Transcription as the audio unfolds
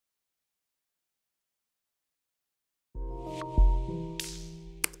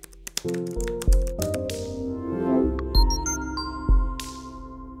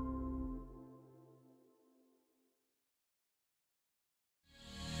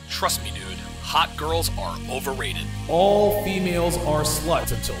Trust me, dude, hot girls are overrated. All females are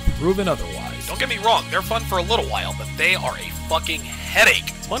sluts until proven otherwise. Don't get me wrong, they're fun for a little while, but they are a fucking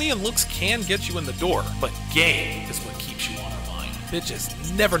headache. Money and looks can get you in the door, but game is what keeps you on our mind.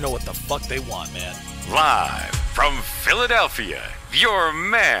 Bitches never know what the fuck they want, man. Live from Philadelphia, your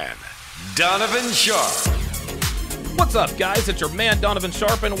man, Donovan Sharpe. What's up, guys? It's your man, Donovan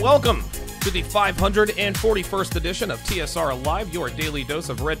Sharpe, and welcome to the 541st edition of TSR Live, your daily dose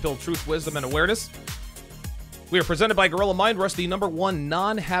of red pill truth, wisdom, and awareness. We are presented by Gorilla Mind Rush, the #1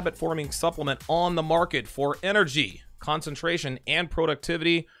 non-habit forming supplement on the market for energy, concentration, and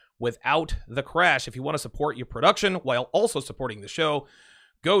productivity without the crash. If you want to support your production while also supporting the show,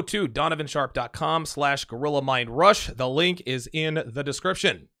 go to donovansharpe.com/Gorilla Mind Rush. The link is in the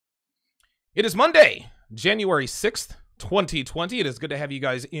description. It is Monday, January 6th, 2020. It is good to have you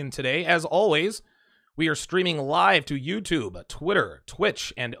guys in today. As always, we are streaming live to YouTube, Twitter,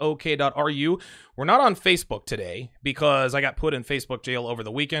 Twitch, and OK.ru. We're not on Facebook today because I got put in Facebook jail over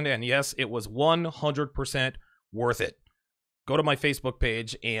the weekend, and yes, it was 100% worth it. Go to my Facebook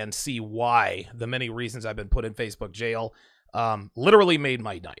page and see why the many reasons I've been put in Facebook jail literally made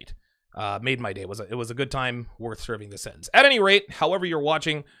my night, made my day. It was a good time worth serving the sentence. At any rate, however you're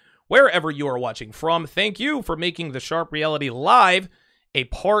watching, wherever you are watching from, thank you for making the Sharpe Reality Live a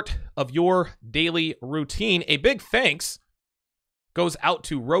part of your daily routine. A big thanks goes out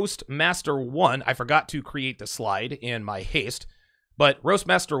to Roastmaster1. I forgot to create the slide in my haste, but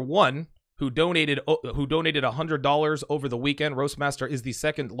Roastmaster1, who donated $100 over the weekend. Roastmaster is the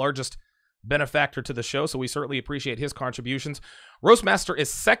second largest benefactor to the show, so we certainly appreciate his contributions. Roastmaster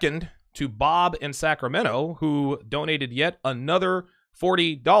is second to Bob in Sacramento, who donated yet another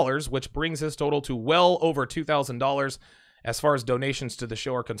 $40, which brings his total to well over $2,000 as far as donations to the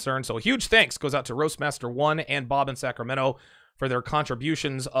show are concerned. So huge thanks goes out to Roastmaster1 and Bob in Sacramento for their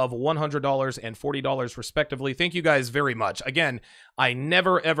contributions of $100 and $40 respectively. Thank you guys very much. Again, I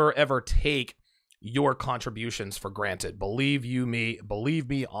never, ever, ever take your contributions for granted. Believe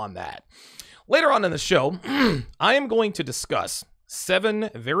me on that. Later on in the show, I am going to discuss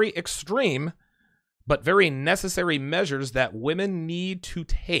 7 very extreme but very necessary measures that women need to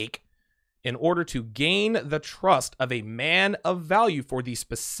take in order to gain the trust of a man of value for the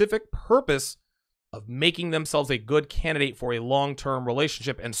specific purpose of making themselves a good candidate for a long-term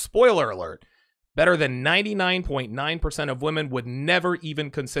relationship. And spoiler alert, better than 99.9% of women would never even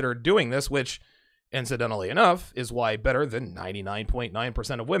consider doing this, which, incidentally enough, is why better than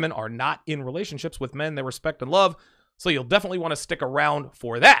 99.9% of women are not in relationships with men they respect and love. So you'll definitely want to stick around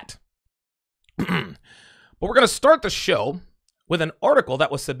for that. But we're going to start the show with an article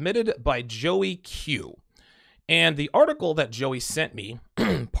that was submitted by Joey Q. And the article that Joey sent me,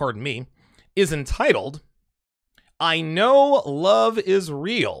 pardon me, is entitled, "I Know Love Is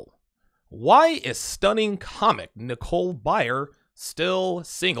Real. Why is stunning comic Nicole Byer still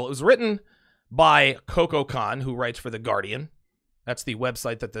single?" It was written by Coco Khan, who writes for The Guardian. That's the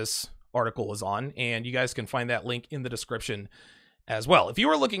website that this article was on, and you guys can find that link in the description as well. If you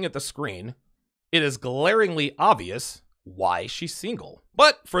are looking at the screen, it is glaringly obvious why she's single.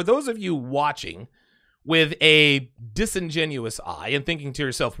 But for those of you watching with a disingenuous eye and thinking to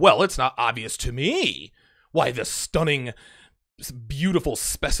yourself, well, it's not obvious to me why this stunning, beautiful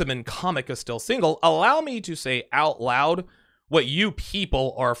specimen comic is still single, allow me to say out loud what you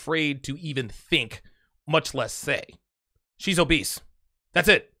people are afraid to even think, much less say. She's obese. That's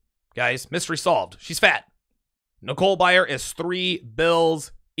it, guys. Mystery solved. She's fat. Nicole Byer is 3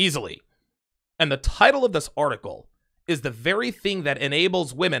 bills easily. And the title of this article is the very thing that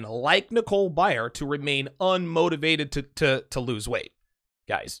enables women like Nicole Byer to remain unmotivated to lose weight.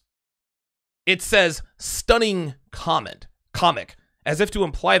 Guys, it says stunning comic, as if to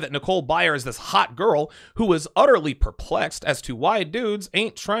imply that Nicole Byer is this hot girl who is utterly perplexed as to why dudes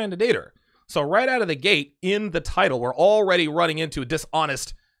ain't trying to date her. So right out of the gate, in the title, we're already running into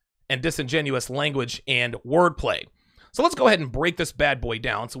dishonest and disingenuous language and wordplay. So let's go ahead and break this bad boy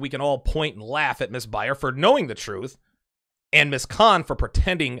down so we can all point and laugh at Miss Byer for knowing the truth and Miss Khan for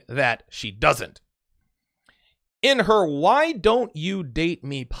pretending that she doesn't. In her Why Don't You Date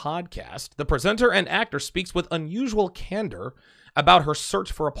Me podcast, the presenter and actor speaks with unusual candor about her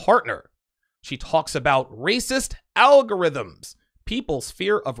search for a partner. She talks about racist algorithms, people's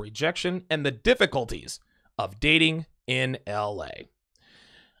fear of rejection, and the difficulties of dating in LA.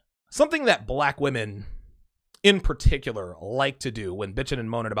 Something that black women in particular like to do when bitching and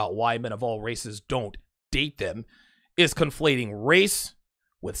moaning about why men of all races don't date them is conflating race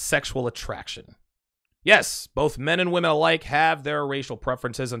with sexual attraction. Yes, both men and women alike have their racial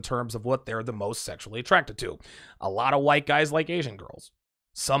preferences in terms of what they're the most sexually attracted to. A lot of white guys like Asian girls.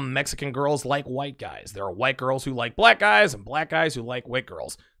 Some Mexican girls like white guys. There are white girls who like black guys and black guys who like white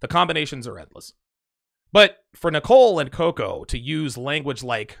girls. The combinations are endless. But for Nicole and Coco to use language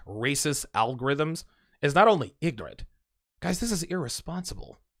like racist algorithms is not only ignorant. Guys, this is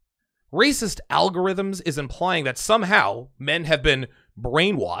irresponsible. Racist algorithms is implying that somehow men have been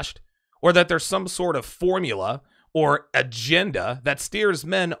brainwashed, or that there's some sort of formula or agenda that steers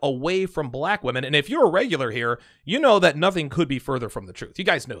men away from black women. And if you're a regular here, you know that nothing could be further from the truth. You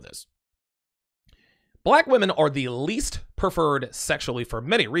guys know this. Black women are the least preferred sexually for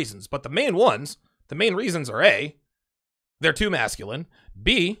many reasons, but the main reasons are A, they're too masculine,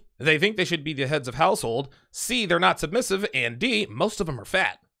 B, they think they should be the heads of household, C, they're not submissive, and D, most of them are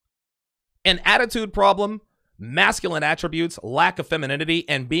fat. An attitude problem, masculine attributes, lack of femininity,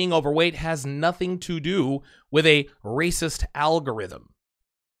 and being overweight has nothing to do with a racist algorithm.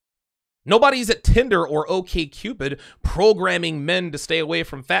 Nobody's at Tinder or OkCupid programming men to stay away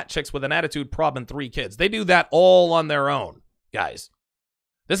from fat chicks with an attitude problem and 3 kids. They do that all on their own, guys.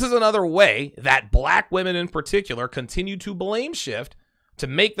 This is another way that black women in particular continue to blame shift to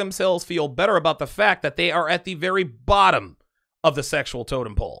make themselves feel better about the fact that they are at the very bottom of the sexual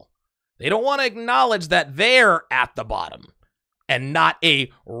totem pole. They don't want to acknowledge that they're at the bottom and not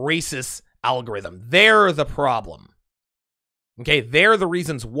a racist algorithm. They're the problem. Okay, they're the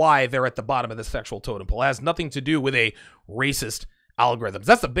reasons why they're at the bottom of the sexual totem pole. It has nothing to do with a racist algorithm.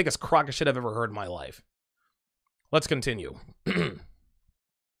 That's the biggest crock of shit I've ever heard in my life. Let's continue.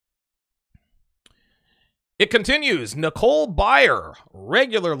 It continues. Nicole Byer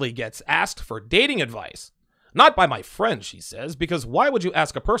regularly gets asked for dating advice. Not by my friend, she says, because why would you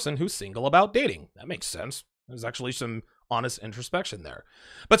ask a person who's single about dating? That makes sense. There's actually some honest introspection there.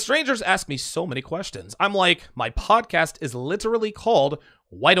 But strangers ask me so many questions. I'm like, my podcast is literally called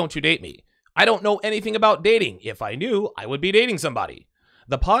Why Don't You Date Me? I don't know anything about dating. If I knew, I would be dating somebody.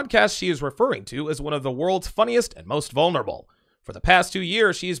 The podcast she is referring to is one of the world's funniest and most vulnerable. For the past 2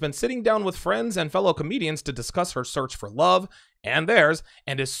 years, she has been sitting down with friends and fellow comedians to discuss her search for love and theirs,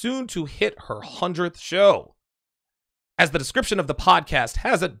 and is soon to hit her 100th show. As the description of the podcast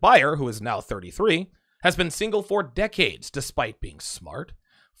has it, Byer, who is now 33, has been single for decades despite being smart,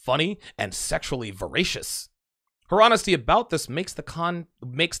 funny, and sexually voracious. Her honesty about this makes the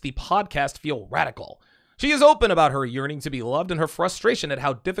podcast feel radical. She is open about her yearning to be loved and her frustration at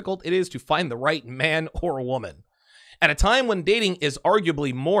how difficult it is to find the right man or woman. At a time when dating is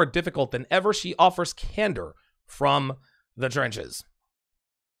arguably more difficult than ever, she offers candor from the trenches.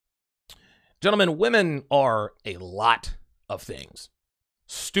 Gentlemen, women are a lot of things.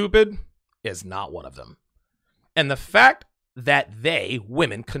 Stupid is not one of them. And the fact that they,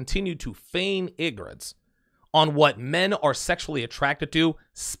 women, continue to feign ignorance on what men are sexually attracted to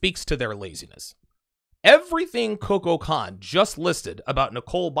speaks to their laziness. Everything Coco Khan just listed about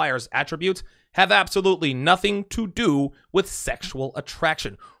Nicole Byer's attributes have absolutely nothing to do with sexual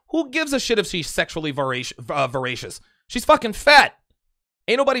attraction. Who gives a shit if she's sexually voracious? She's fucking fat.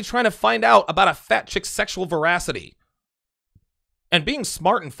 Ain't nobody trying to find out about a fat chick's sexual veracity. And being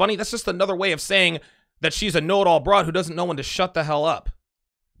smart and funny, that's just another way of saying that she's a know-it-all broad who doesn't know when to shut the hell up.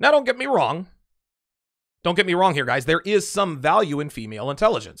 Now, don't get me wrong. Don't get me wrong here, guys. There is some value in female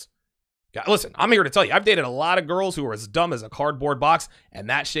intelligence. Listen, I'm here to tell you, I've dated a lot of girls who are as dumb as a cardboard box, and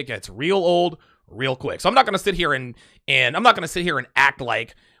that shit gets real old real quick. So I'm not going to sit here and I'm not going to sit here and act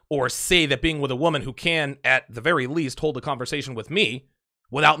like or say that being with a woman who can, at the very least, hold a conversation with me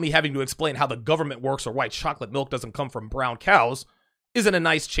without me having to explain how the government works or why chocolate milk doesn't come from brown cows isn't a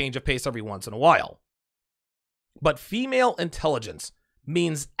nice change of pace every once in a while. But female intelligence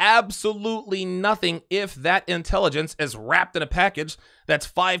means absolutely nothing if that intelligence is wrapped in a package that's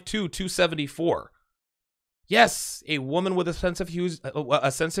 5'2", 274. Yes, a woman with a sense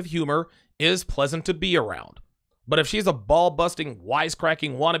of humor is pleasant to be around. But if she's a ball-busting,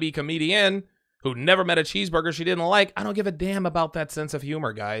 wisecracking wannabe comedienne who never met a cheeseburger she didn't like, I don't give a damn about that sense of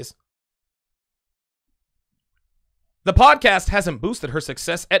humor, guys. The podcast hasn't boosted her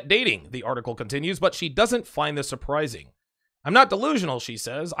success at dating, the article continues, but she doesn't find this surprising. I'm not delusional, she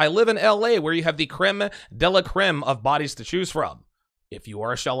says. I live in LA where you have the creme de la creme of bodies to choose from. If you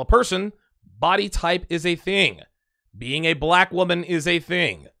are a shallow person, body type is a thing. Being a black woman is a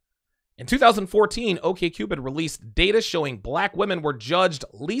thing. In 2014, OkCupid released data showing black women were judged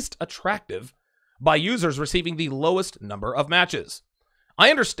least attractive by users receiving the lowest number of matches.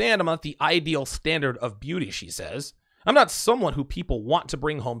 I understand I'm not the ideal standard of beauty, she says. I'm not someone who people want to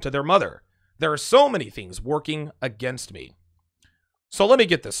bring home to their mother. There are so many things working against me. So let me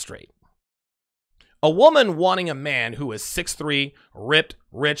get this straight. A woman wanting a man who is 6'3", ripped,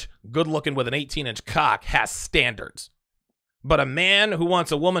 rich, good-looking with an 18-inch cock has standards. But a man who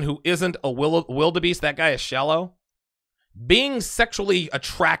wants a woman who isn't a wildebeest, that guy is shallow. Being sexually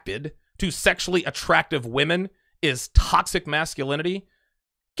attracted to sexually attractive women is toxic masculinity.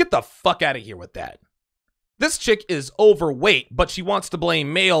 Get the fuck out of here with that. This chick is overweight, but she wants to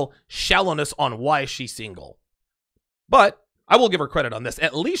blame male shallowness on why she's single. But I will give her credit on this.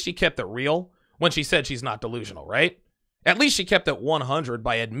 At least she kept it real when she said she's not delusional, right? At least she kept it 100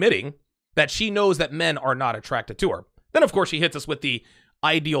 by admitting that she knows that men are not attracted to her. Then, of course, she hits us with the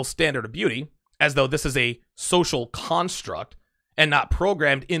ideal standard of beauty, as though this is a social construct and not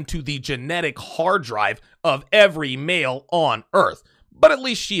programmed into the genetic hard drive of every male on Earth. But at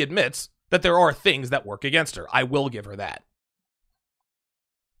least she admits that there are things that work against her. I will give her that.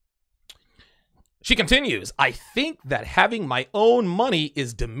 She continues, I think that having my own money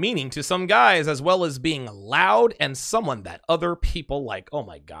is demeaning to some guys, as well as being loud and someone that other people like. Oh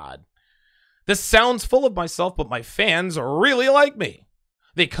my God. This sounds full of myself, but my fans really like me.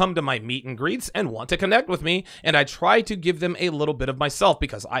 They come to my meet and greets and want to connect with me, and I try to give them a little bit of myself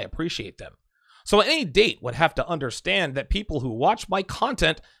because I appreciate them. So any date would have to understand that people who watch my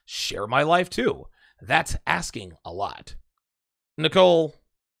content share my life too. That's asking a lot. Nicole,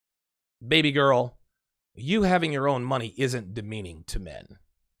 baby girl, you having your own money isn't demeaning to men.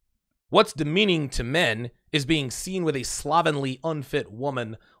 What's demeaning to men is being seen with a slovenly, unfit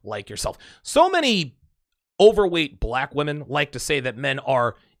woman like yourself. So many overweight black women like to say that men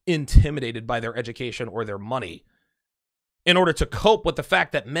are intimidated by their education or their money in order to cope with the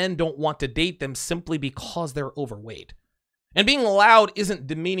fact that men don't want to date them simply because they're overweight. And being loud isn't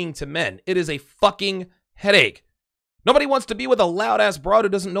demeaning to men. It is a fucking headache. Nobody wants to be with a loud-ass broad who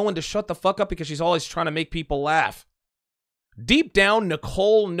doesn't know when to shut the fuck up because she's always trying to make people laugh. Deep down,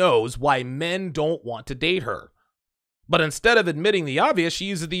 Nicole knows why men don't want to date her. But instead of admitting the obvious, she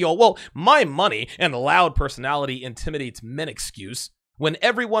uses the, well, my money and loud personality intimidates men excuse when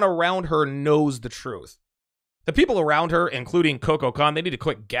everyone around her knows the truth. The people around her, including Coco Khan, they need to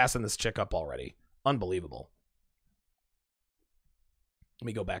quit gassing this chick up already. Unbelievable. Let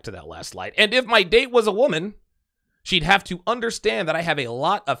me go back to that last slide. And if my date was a woman, she'd have to understand that I have a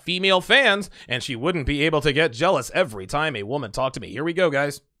lot of female fans, and she wouldn't be able to get jealous every time a woman talked to me. Here we go,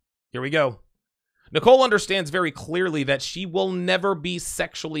 guys. Here we go. Nicole understands very clearly that she will never be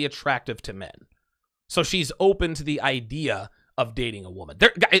sexually attractive to men. So she's open to the idea of dating a woman.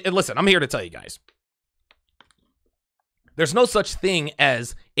 Listen, I'm here to tell you guys. There's no such thing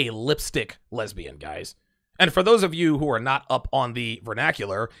as a lipstick lesbian, guys. And for those of you who are not up on the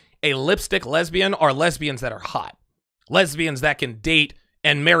vernacular, a lipstick lesbian are lesbians that are hot. Lesbians that can date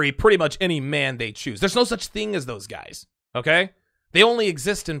and marry pretty much any man they choose. There's no such thing as those guys, okay? They only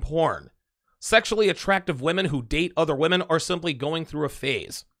exist in porn. Sexually attractive women who date other women are simply going through a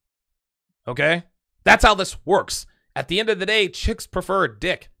phase, okay? That's how this works. At the end of the day, chicks prefer a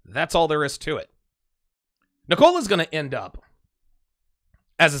dick. That's all there is to it. Nicole is going to end up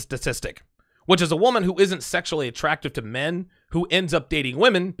as a statistic, which is a woman who isn't sexually attractive to men who ends up dating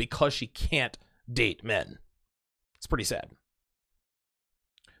women because she can't date men. It's pretty sad.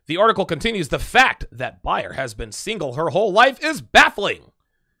 The article continues, the fact that Bayer has been single her whole life is baffling.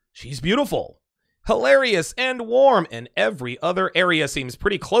 She's beautiful, hilarious, and warm, and every other area seems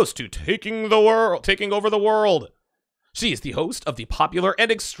pretty close to taking over the world. She is the host of the popular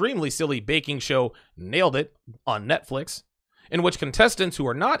and extremely silly baking show Nailed It on Netflix, in which contestants who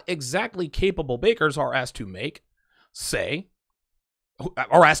are not exactly capable bakers are asked to make, say,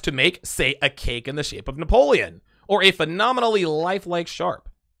 a cake in the shape of Napoleon, or a phenomenally lifelike Sharpe.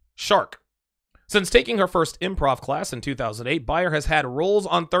 Since taking her first improv class in 2008, Bayer has had roles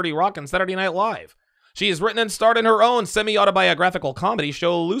on 30 Rock and Saturday Night Live. She has written and starred in her own semi-autobiographical comedy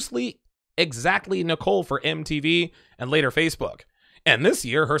show Loosely Exactly Nicole for MTV and later Facebook. And this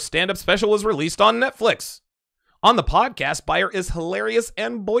year, her stand-up special was released on Netflix. On the podcast, Bayer is hilarious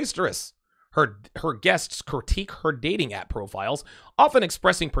and boisterous. Her guests critique her dating app profiles, often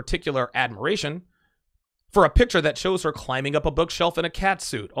expressing particular admiration for a picture that shows her climbing up a bookshelf in a cat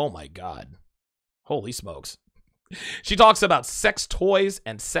suit. Oh my God. Holy smokes. She talks about sex toys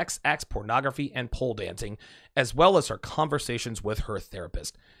and sex acts, pornography, and pole dancing, as well as her conversations with her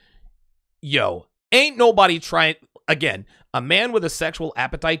therapist. Yo, ain't nobody trying... Again, a man with a sexual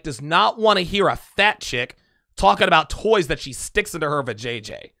appetite does not want to hear a fat chick talking about toys that she sticks into her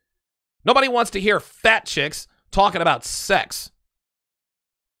vajayjay. Nobody wants to hear fat chicks talking about sex.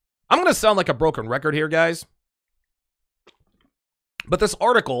 I'm going to sound like a broken record here, guys. But this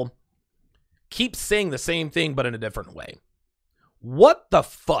article keeps saying the same thing but in a different way. What the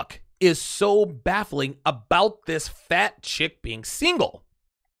fuck is so baffling about this fat chick being single?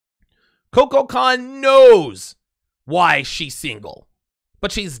 Coco Khan knows why she's single,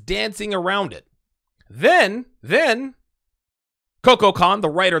 but she's dancing around it. Then Coco Khan, the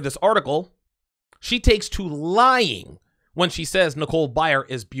writer of this article, she takes to lying when she says Nicole Byer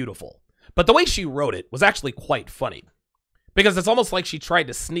is beautiful. But the way she wrote it was actually quite funny, because it's almost like she tried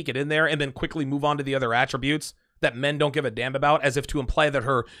to sneak it in there and then quickly move on to the other attributes that men don't give a damn about, as if to imply that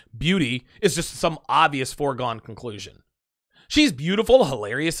her beauty is just some obvious foregone conclusion. She's beautiful,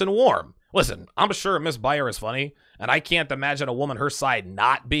 hilarious, and warm. Listen, I'm sure Miss Byer is funny, and I can't imagine a woman her side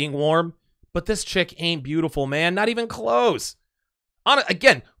not being warm, but this chick ain't beautiful, man. Not even close.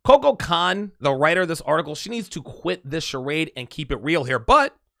 Again, Coco Khan, the writer of this article, she needs to quit this charade and keep it real here.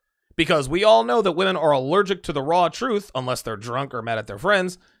 But because we all know that women are allergic to the raw truth, unless they're drunk or mad at their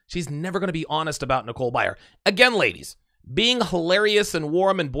friends, she's never going to be honest about Nicole Byer. Again, ladies, being hilarious and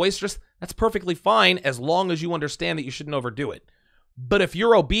warm and boisterous, that's perfectly fine as long as you understand that you shouldn't overdo it. But if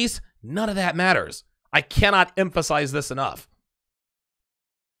you're obese, none of that matters. I cannot emphasize this enough.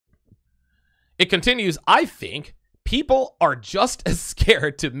 It continues, I think people are just as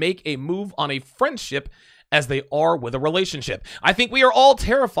scared to make a move on a friendship as they are with a relationship. I think we are all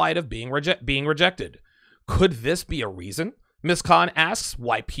terrified of being rejected. Could this be a reason, Miss Khan asks,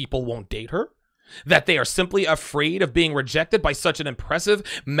 why people won't date her? That they are simply afraid of being rejected by such an impressive,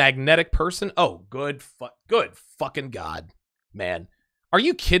 magnetic person? Oh, good fucking God, man. Are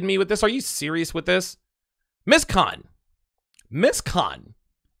you kidding me with this? Are you serious with this? Miss Khan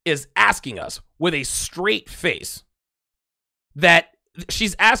is asking us with a straight face that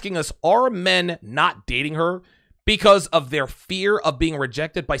she's asking us, are men not dating her because of their fear of being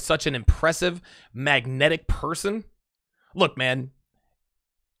rejected by such an impressive, magnetic person? Look, man,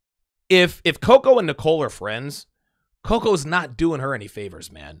 if Coco and Nicole are friends, Coco's not doing her any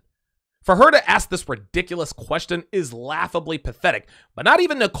favors, man. For her to ask this ridiculous question is laughably pathetic, but not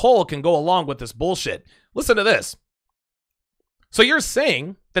even Nicole can go along with this bullshit. Listen to this. So you're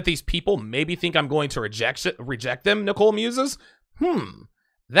saying that these people maybe think I'm going to reject them, Nicole muses?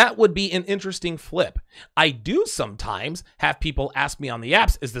 That would be an interesting flip. I do sometimes have people ask me on the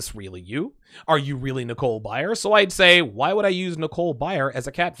apps, is this really you? Are you really Nicole Byer? So I'd say, why would I use Nicole Byer as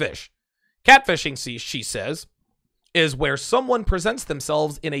a catfish? Catfishing, she says, is where someone presents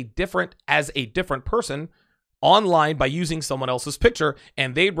themselves as a different person online by using someone else's picture,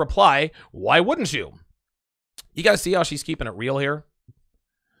 and they'd reply, why wouldn't you? You got to see how she's keeping it real here.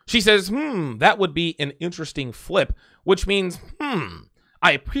 She says, that would be an interesting flip, which means,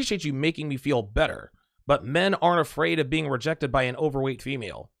 I appreciate you making me feel better, but men aren't afraid of being rejected by an overweight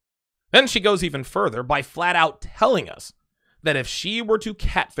female. Then she goes even further by flat out telling us that if she were to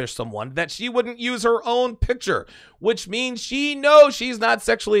catfish someone, that she wouldn't use her own picture, which means she knows she's not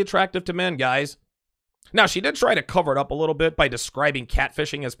sexually attractive to men, guys. Now, she did try to cover it up a little bit by describing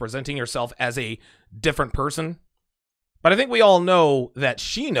catfishing as presenting yourself as a different person. But I think we all know that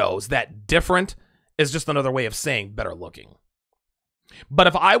she knows that different is just another way of saying better looking. But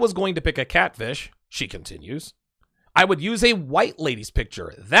if I was going to pick a catfish, she continues, I would use a white lady's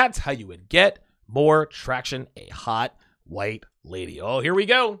picture. That's how you would get more traction, a hot white lady. Oh, here we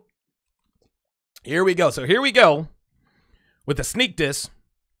go. Here we go. So here we go with the sneak diss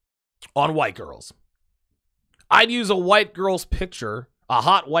on white girls. I'd use a white girl's picture, a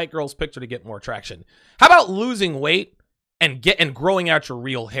hot white girl's picture, to get more traction. How about losing weight and growing out your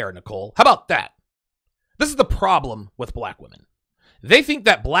real hair, Nicole? How about that? This is the problem with black women. They think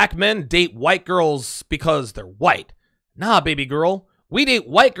that black men date white girls because they're white. Nah, baby girl. We date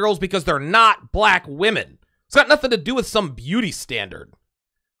white girls because they're not black women. It's got nothing to do with some beauty standard.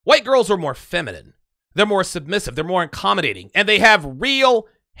 White girls are more feminine. They're more submissive. They're more accommodating. And they have real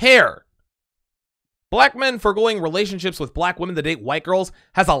hair. Black men foregoing relationships with black women that date white girls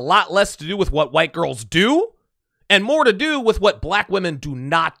has a lot less to do with what white girls do and more to do with what black women do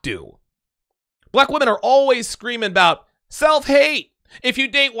not do. Black women are always screaming about self-hate. If you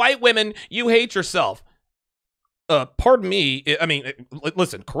date white women, you hate yourself. Pardon me. I mean,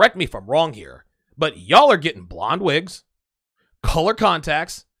 listen, correct me if I'm wrong here, but y'all are getting blonde wigs, color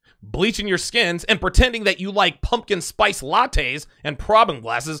contacts, bleaching your skins, and pretending that you like pumpkin spice lattes and problem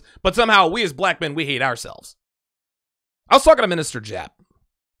glasses, but somehow we as black men, we hate ourselves. I was talking to Minister Japp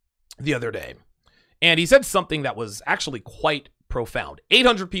the other day, and he said something that was actually quite profound.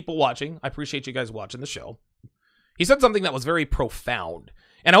 800 people watching. I appreciate you guys watching the show. He said something that was very profound,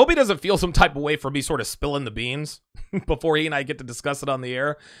 And I hope he doesn't feel some type of way for me sort of spilling the beans before he and I get to discuss it on the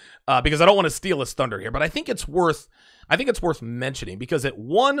air, because I don't want to steal his thunder here. But I think it's worth mentioning because it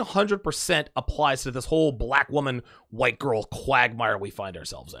 100% applies to this whole black woman, white girl quagmire we find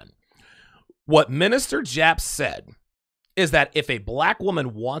ourselves in. What Minister Jap said is that if a black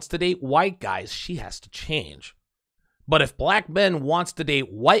woman wants to date white guys, she has to change. But if black men want to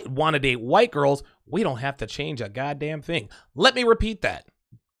date white girls, we don't have to change a goddamn thing. Let me repeat that.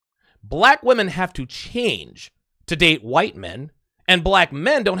 Black women have to change to date white men, and black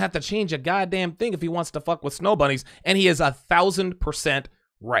men don't have to change a goddamn thing if he wants to fuck with snow bunnies, and he is 1,000%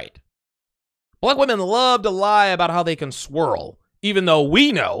 right. Black women love to lie about how they can swirl, even though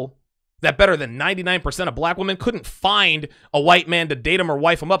we know that better than 99% of black women couldn't find a white man to date them or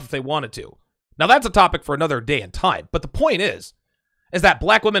wife them up if they wanted to. Now, that's a topic for another day and time, but the point is that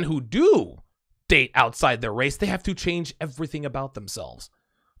black women who do date outside their race, they have to change everything about themselves.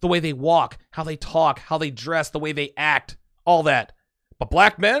 The way they walk, how they talk, how they dress, the way they act, all that. But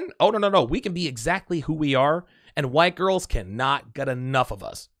black men, oh, no. We can be exactly who we are, and white girls cannot get enough of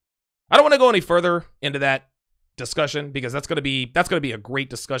us. I don't want to go any further into that discussion because that's going to be a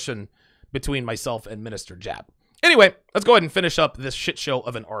great discussion between myself and Minister Jap. Anyway, let's go ahead and finish up this shit show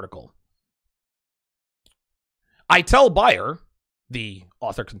of an article. I tell buyer, the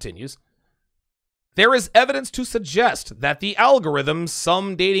author continues, there is evidence to suggest that the algorithms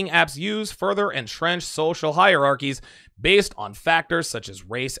some dating apps use further entrench social hierarchies based on factors such as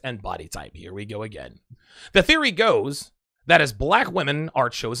race and body type. Here we go again. The theory goes that as black women are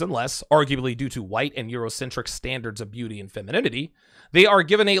chosen less, arguably due to white and Eurocentric standards of beauty and femininity, they are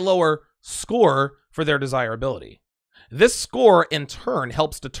given a lower score for their desirability. This score, in turn,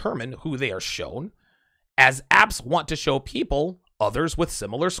 helps determine who they are shown, as apps want to show people others with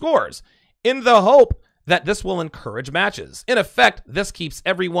similar scores, in the hope that this will encourage matches. In effect, this keeps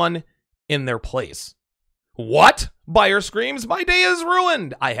everyone in their place. What? Buyer screams, my day is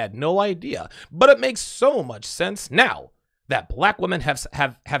ruined. I had no idea, but it makes so much sense now that black women have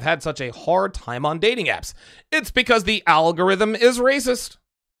had such a hard time on dating apps. It's because the algorithm is racist.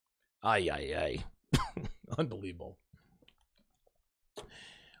 Ay. Unbelievable.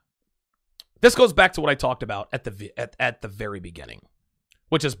 This goes back to what I talked about at the very beginning,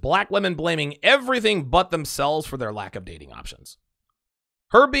 which is black women blaming everything but themselves for their lack of dating options.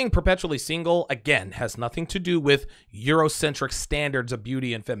 Her being perpetually single, again, has nothing to do with Eurocentric standards of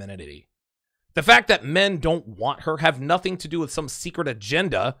beauty and femininity. The fact that men don't want her have nothing to do with some secret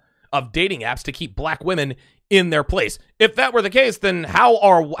agenda of dating apps to keep black women in their place. If that were the case, then how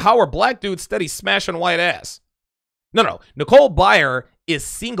are black dudes steady smashing white ass? No. Nicole Byer is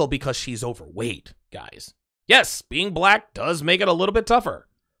single because she's overweight, guys. Yes, being black does make it a little bit tougher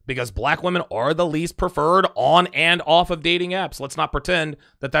because black women are the least preferred on and off of dating apps. Let's not pretend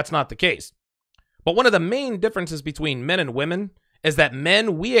that that's not the case. But one of the main differences between men and women is that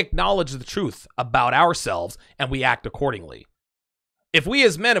men, we acknowledge the truth about ourselves and we act accordingly. If we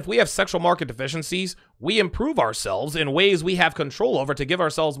as men, if we have sexual market deficiencies, we improve ourselves in ways we have control over to give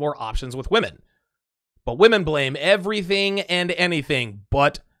ourselves more options with women. But women blame everything and anything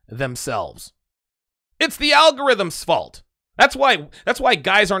but themselves. It's the algorithm's fault. That's why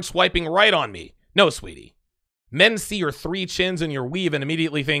guys aren't swiping right on me. No, sweetie. Men see your 3 chins and your weave and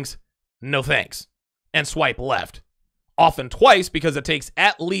immediately thinks, no thanks, and swipe left. Often twice because it takes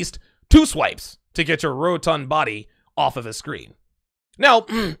at least 2 swipes to get your rotund body off of a screen. Now,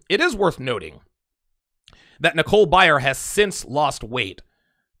 it is worth noting that Nicole Byer has since lost weight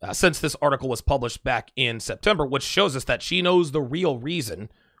since this article was published back in September, which shows us that she knows the real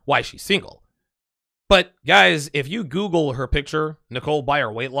reason why she's single. But guys, if you Google her picture, Nicole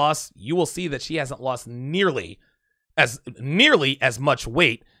Byer weight loss, you will see that she hasn't lost nearly as much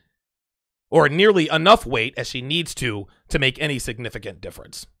weight or nearly enough weight as she needs to make any significant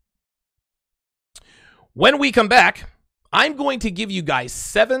difference. When we come back, I'm going to give you guys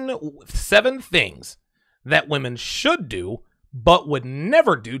seven things that women should do but would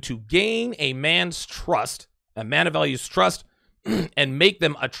never do to gain a man's trust, a man of values trust, and make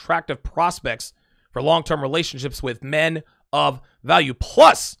them attractive prospects for long-term relationships with men of value.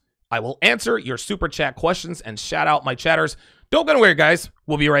 Plus, I will answer your super chat questions and shout out my chatters. Don't go anywhere, guys.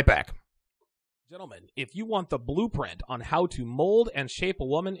 We'll be right back. Gentlemen, if you want the blueprint on how to mold and shape a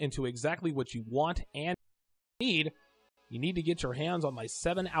woman into exactly what you want and need, you need to get your hands on my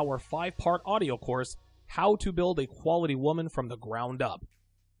 7-hour 5-part audio course, How to Build a Quality Woman from the Ground Up.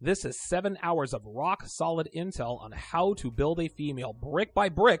 This is 7 hours of rock-solid intel on how to build a female brick by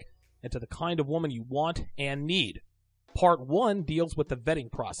brick into the kind of woman you want and need. Part 1 deals with the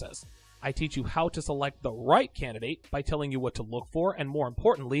vetting process. I teach you how to select the right candidate by telling you what to look for and, more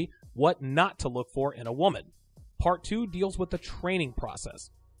importantly, what not to look for in a woman. Part 2 deals with the training process.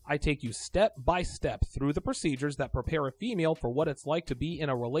 I take you step by step through the procedures that prepare a female for what it's like to be in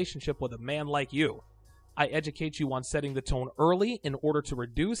a relationship with a man like you. I educate you on setting the tone early in order to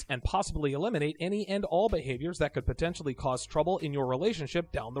reduce and possibly eliminate any and all behaviors that could potentially cause trouble in your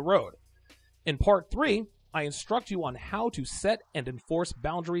relationship down the road. In Part 3, I instruct you on how to set and enforce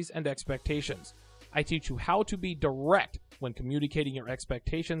boundaries and expectations. I teach you how to be direct when communicating your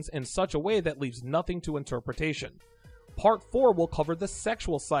expectations in such a way that leaves nothing to interpretation. Part 4 will cover the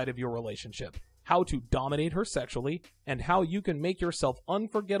sexual side of your relationship, how to dominate her sexually, and how you can make yourself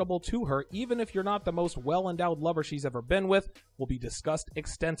unforgettable to her even if you're not the most well-endowed lover she's ever been with, will be discussed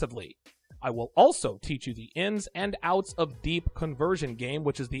extensively. I will also teach you the ins and outs of deep conversion game,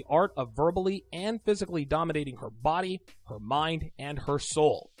 which is the art of verbally and physically dominating her body, her mind, and her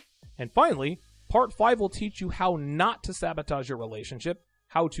soul. And finally, Part 5 will teach you how not to sabotage your relationship,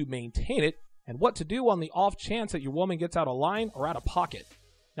 how to maintain it, and what to do on the off chance that your woman gets out of line or out of pocket.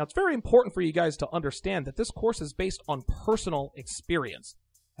 Now, it's very important for you guys to understand that this course is based on personal experience.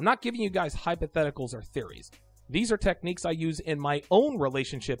 I'm not giving you guys hypotheticals or theories. These are techniques I use in my own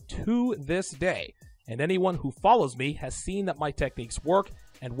relationship to this day, and anyone who follows me has seen that my techniques work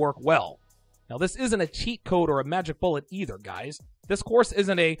and work well. Now, this isn't a cheat code or a magic bullet either, guys. This course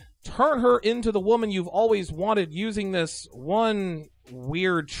isn't a turn her into the woman you've always wanted using this one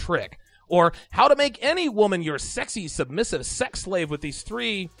weird trick, or how to make any woman your sexy, submissive sex slave with these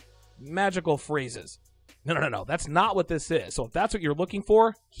 3 magical phrases. No. That's not what this is. So if that's what you're looking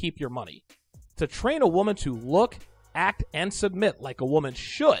for, keep your money. To train a woman to look, act, and submit like a woman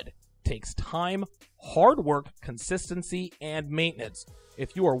should takes time, hard work, consistency, and maintenance.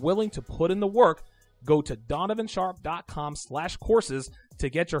 If you are willing to put in the work, go to donovansharpe.com/courses to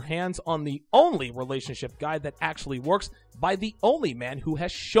get your hands on the only relationship guide that actually works by the only man who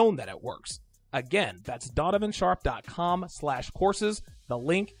has shown that it works. Again, that's donovansharpe.com/courses. The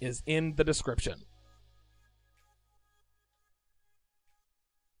link is in the description.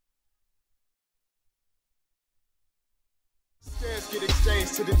 Stairs get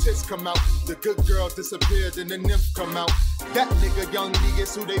exchanged till the tits come out. The good girl disappeared and the nymph come out. That nigga, young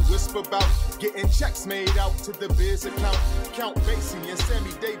niggas who they whisper about. Getting checks made out to the biz account. Count Basie and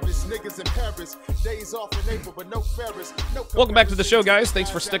Sammy Davis, niggas in Paris. Days off in April, but no Ferris. No. Welcome back to the show, guys.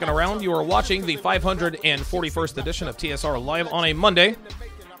 Thanks for sticking around. You are watching the 541st edition of TSR Live on a Monday.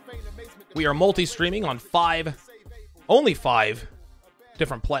 We are multi-streaming on only five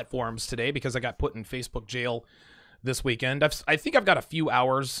different platforms today because I got put in Facebook jail this weekend. I think I've got a few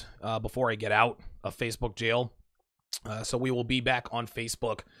hours before I get out of Facebook jail. So we will be back on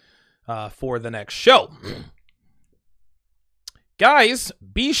Facebook for the next show. Guys,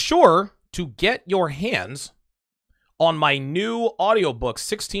 be sure to get your hands on my new audiobook,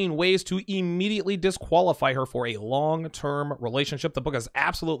 16 Ways to Immediately Disqualify Her for a Long-Term Relationship. The book is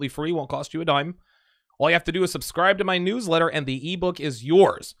absolutely free, won't cost you a dime. All you have to do is subscribe to my newsletter, and the ebook is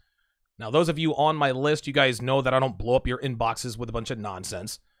yours. Now, those of you on my list, you guys know that I don't blow up your inboxes with a bunch of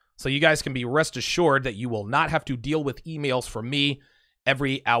nonsense. So you guys can be rest assured that you will not have to deal with emails from me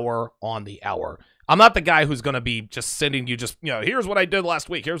every hour on the hour. I'm not the guy who's going to be just sending you here's what I did last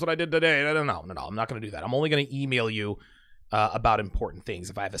week. Here's what I did today. No. I'm not going to do that. I'm only going to email you about important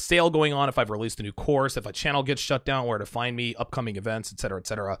things. If I have a sale going on, if I've released a new course, if a channel gets shut down, where to find me, upcoming events, etc.,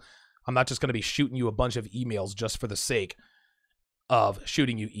 etc. I'm not just going to be shooting you a bunch of emails just for the sake of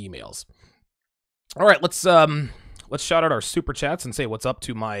shooting you emails. All right, let's shout out our super chats and say what's up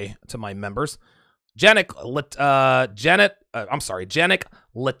to my members. Janet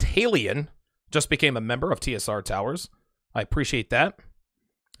Latalian just became a member of TSR Towers. I appreciate that.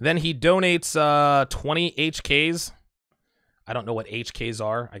 Then he donates 20 HKs. I don't know what HKs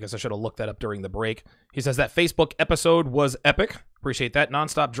are. I guess I should have looked that up during the break. He says that Facebook episode was epic. Appreciate that.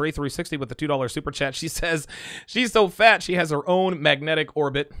 Nonstop Dre 360 with the $2 super chat. She says she's so fat she has her own magnetic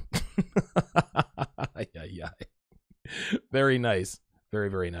orbit. Yeah. Very nice. Very,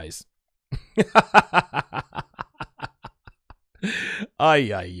 very nice. I'm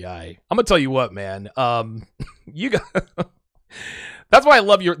gonna tell you what, man. You guys. That's why I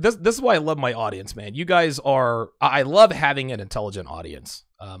love this is why I love my audience, man. You guys are. I love having an intelligent audience.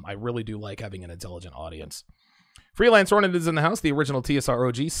 I really do like having an intelligent audience. Freelance Ronin is in the house. The original TSR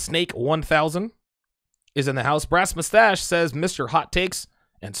OG. Snake 1000 is in the house. Brass Mustache says, Mr. Hot Takes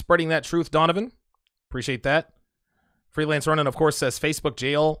and spreading that truth, Donovan. Appreciate that. Freelance Ronin, of course, says Facebook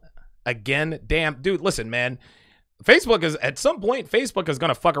jail again. Damn, dude, listen, man. Facebook is, at some point, Facebook is going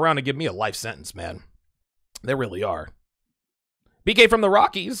to fuck around and give me a life sentence, man. They really are. BK from the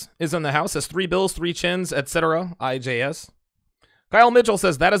Rockies is in the house. Says 3 bills, 3 chins, etc. IJS. Kyle Mitchell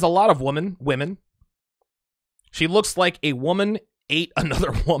says that is a lot of women. She looks like a woman ate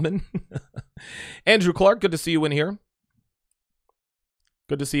another woman. Andrew Clark, good to see you in here.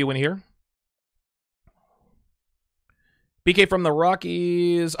 Good to see you in here. BK from the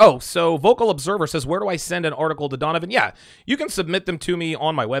Rockies. Oh, so Vocal Observer says, where do I send an article to Donovan? Yeah, you can submit them to me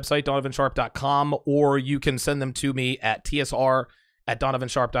on my website, donovansharpe.com, or you can send them to me at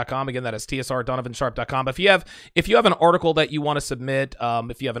tsr@donovansharpe.com. Again, that is tsr@donovansharpe.com. If you have an article that you want to submit,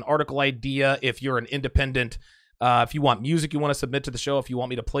 if you have an article idea, if you're an independent, if you want music you want to submit to the show, if you want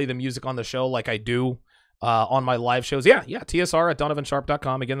me to play the music on the show like I do on my live shows, yeah,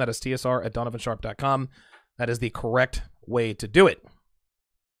 tsr@donovansharpe.com. Again, that is tsr@donovansharpe.com. That is the correct way to do it.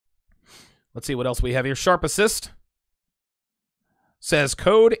 Let's see what else we have here. Sharpe Assist says,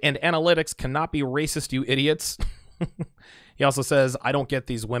 code and analytics cannot be racist, you idiots. He also says, I don't get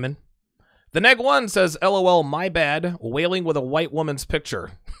these women. The Neg One says, LOL, my bad, wailing with a white woman's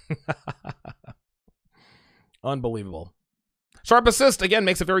picture. Unbelievable. Sharpe Assist, again,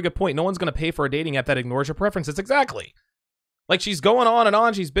 makes a very good point. No one's going to pay for a dating app that ignores your preferences. Exactly. Like, she's going on and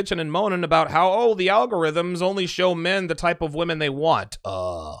on. She's bitching and moaning about how, oh, the algorithms only show men the type of women they want.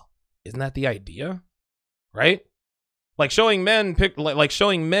 Isn't that the idea? Right? Like showing men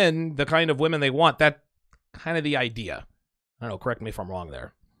the kind of women they want. That kind of the idea. I don't know. Correct me if I'm wrong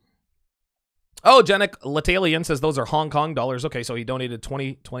there. Oh, Jenik Latalian says those are Hong Kong dollars. Okay, so he donated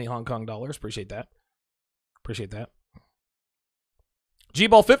 20 Hong Kong dollars. Appreciate that. Appreciate that.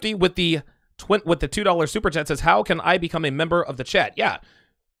 Gball50 with the $2 super chat says, how can I become a member of the chat? Yeah,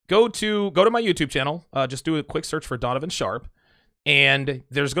 go to my YouTube channel. Just do a quick search for Donovan Sharpe, and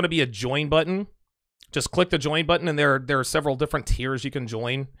there's going to be a join button. Just click the join button, and there are several different tiers you can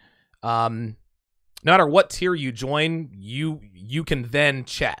join. No matter what tier you join, you can then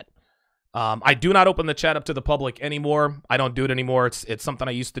chat. I do not open the chat up to the public anymore. I don't do it anymore. It's something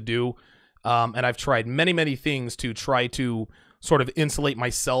I used to do, and I've tried many things to try to sort of insulate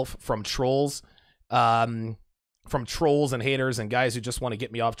myself from trolls and haters and guys who just want to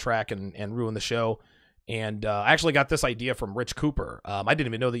get me off track and ruin the show. And I actually got this idea from Rich Cooper. I didn't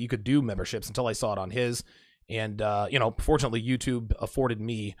even know that you could do memberships until I saw it on his. And, fortunately, YouTube afforded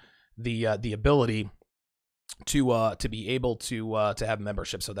me the ability to be able to have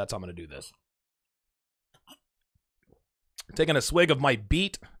membership. So that's how I'm going to do this. Taking a swig of my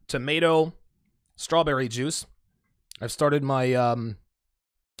beet, tomato, strawberry juice. I've started my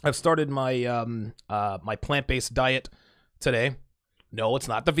my plant-based diet today. No, it's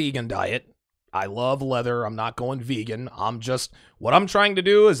not the vegan diet. I love leather. I'm not going vegan. What I'm trying to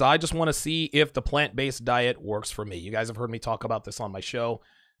do is I just want to see if the plant-based diet works for me. You guys have heard me talk about this on my show.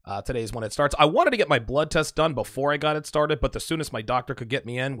 Today is when it starts. I wanted to get my blood test done before I got it started, but the soonest my doctor could get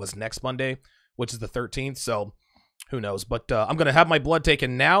me in was next Monday, which is the 13th. So who knows? But I'm going to have my blood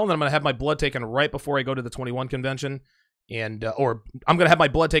taken now, and then I'm going to have my blood taken right before I go to the 21 convention. And or I'm going to have my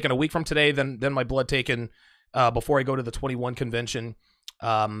blood taken a week from today, then my blood taken before I go to the 21 convention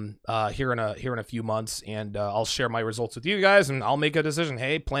here in a few months, and I'll share my results with you guys, and I'll make a decision.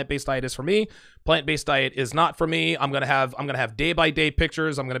 Hey, plant-based diet is for me. Plant-based diet is not for me. I'm going to have day-by-day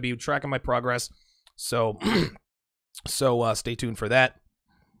pictures. I'm going to be tracking my progress. So stay tuned for that.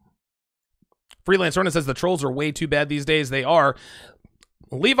 Freelance Erna says the trolls are way too bad these days. They are.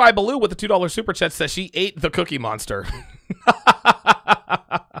 Levi Ballou with the $2 super chat says she ate the Cookie Monster.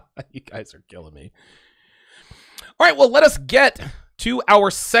 You guys are killing me. All right, well, let us get to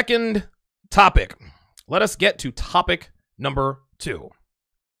our second topic. Let us get to topic number 2.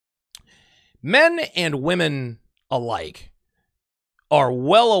 Men and women alike are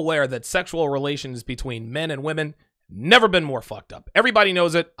well aware that sexual relations between men and women never been more fucked up. Everybody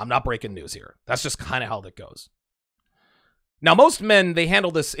knows it. I'm not breaking news here. That's just kind of how that goes. Now, most men, they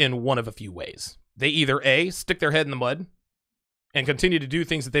handle this in one of a few ways. They either A, stick their head in the mud and continue to do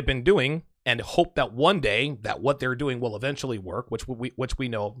things that they've been doing and hope that one day that what they're doing will eventually work, which we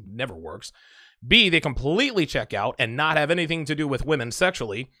know never works. B, they completely check out and not have anything to do with women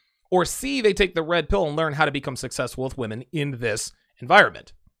sexually. Or C, they take the red pill and learn how to become successful with women in this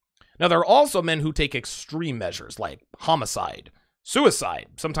environment. Now, there are also men who take extreme measures like homicide, suicide,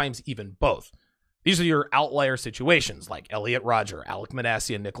 sometimes even both. These are your outlier situations like Elliot Rodger, Alec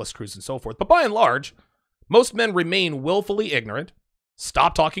Manasseh, Nicholas Cruz, and so forth. But by and large, most men remain willfully ignorant,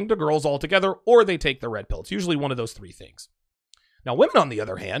 stop talking to girls altogether, or they take the red pill. It's usually one of those three things. Now, women, on the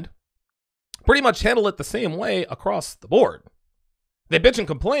other hand, pretty much handle it the same way across the board. They bitch and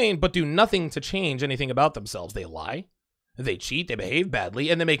complain, but do nothing to change anything about themselves. They lie, they cheat, they behave badly,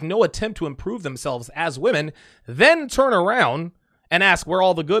 and they make no attempt to improve themselves as women, then turn around and ask where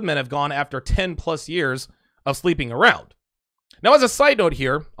all the good men have gone after 10 plus years of sleeping around. Now, as a side note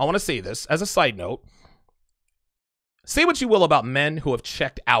here, I want to say this as a side note. Say what you will about men who have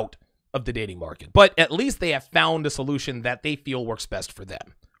checked out of the dating market, but at least they have found a solution that they feel works best for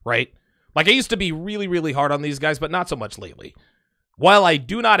them, right? Like, I used to be really, really hard on these guys, but not so much lately. While I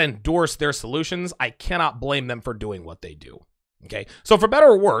do not endorse their solutions, I cannot blame them for doing what they do, okay? So for better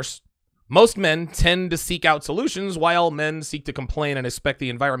or worse, most men tend to seek out solutions while men seek to complain and expect the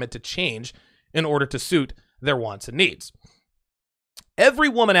environment to change in order to suit their wants and needs. Every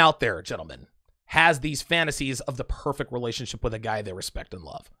woman out there, gentlemen, has these fantasies of the perfect relationship with a guy they respect and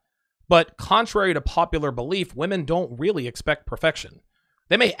love. But contrary to popular belief, women don't really expect perfection.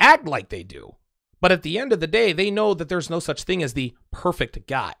 They may act like they do, but at the end of the day, they know that there's no such thing as the perfect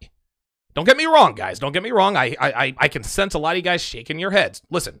guy. Don't get me wrong, guys. Don't get me wrong. I can sense a lot of you guys shaking your heads.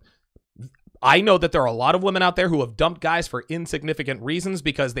 Listen, I know that there are a lot of women out there who have dumped guys for insignificant reasons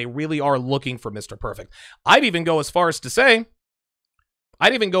because they really are looking for Mr. Perfect. I'd even go as far as to say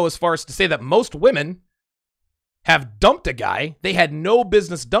that most women have dumped a guy they had no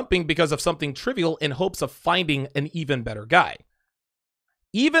business dumping because of something trivial in hopes of finding an even better guy.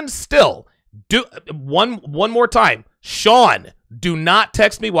 Even still, one more time, Sean, do not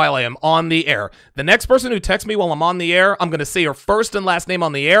text me while I am on the air. The next person who texts me while I'm on the air, I'm going to say your first and last name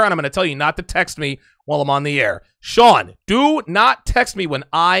on the air, and I'm going to tell you not to text me while I'm on the air. Sean, do not text me when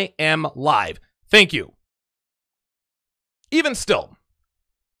I am live. Thank you. Even still,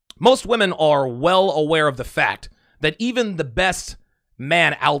 most women are well aware of the fact that even the best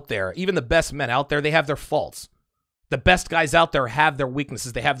men out there, they have their faults. The best guys out there have their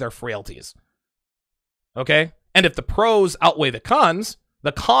weaknesses. They have their frailties. Okay? And if the pros outweigh the cons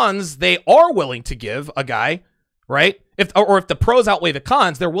they are willing to give a guy, right? If the pros outweigh the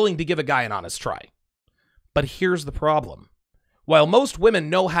cons, they're willing to give a guy an honest try. But here's the problem. While most women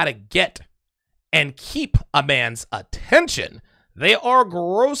know how to get and keep a man's attention, they are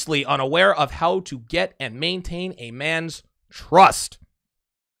grossly unaware of how to get and maintain a man's trust.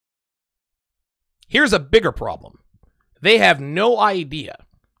 Here's a bigger problem. They have no idea.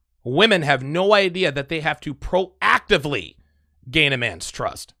 Women have no idea that they have to proactively gain a man's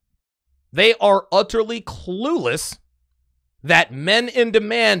trust. They are utterly clueless that men in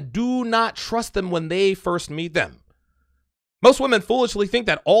demand do not trust them when they first meet them. Most women foolishly think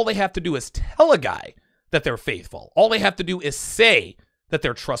that all they have to do is tell a guy that they're faithful. All they have to do is say that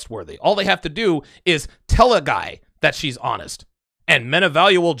they're trustworthy. All they have to do is tell a guy that she's honest. And men of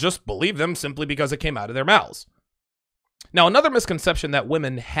value will just believe them simply because it came out of their mouths. Now, another misconception that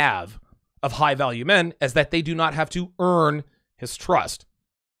women have of high-value men is that they do not have to earn his trust.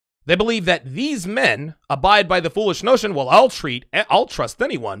 They believe that these men abide by the foolish notion, well, I'll trust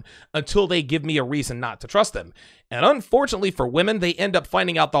anyone until they give me a reason not to trust them. And unfortunately for women, they end up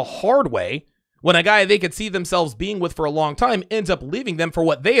finding out the hard way when a guy they could see themselves being with for a long time ends up leaving them for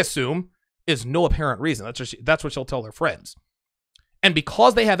what they assume is no apparent reason. That's what she'll tell their friends. And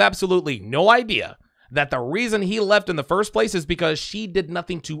because they have absolutely no idea that the reason he left in the first place is because she did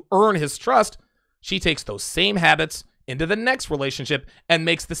nothing to earn his trust, she takes those same habits into the next relationship and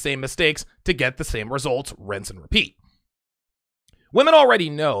makes the same mistakes to get the same results, rinse and repeat. Women already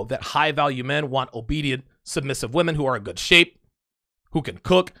know that high-value men want obedient, submissive women who are in good shape, who can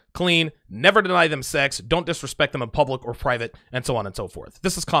cook, clean, never deny them sex, don't disrespect them in public or private, and so on and so forth.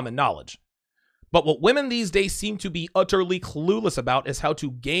 This is common knowledge. But what women these days seem to be utterly clueless about is how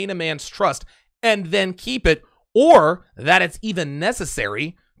to gain a man's trust and then keep it, or that it's even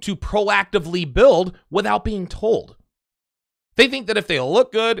necessary to proactively build without being told. They think that if they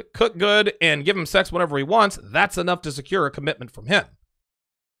look good, cook good, and give him sex whenever he wants, that's enough to secure a commitment from him.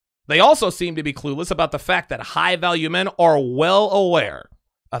 They also seem to be clueless about the fact that high-value men are well aware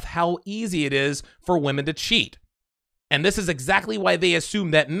of how easy it is for women to cheat. And this is exactly why they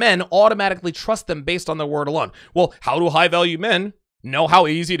assume that men automatically trust them based on their word alone. Well, how do high-value men know how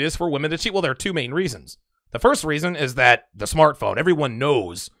easy it is for women to cheat? Well, there are two main reasons. The first reason is that the smartphone. Everyone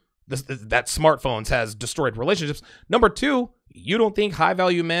knows that smartphones has destroyed relationships. Number two, you don't think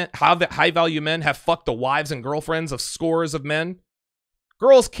high-value men have fucked the wives and girlfriends of scores of men?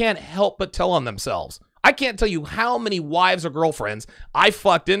 Girls can't help but tell on themselves. I can't tell you how many wives or girlfriends I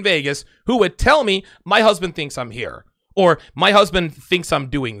fucked in Vegas who would tell me, my husband thinks I'm here, or my husband thinks I'm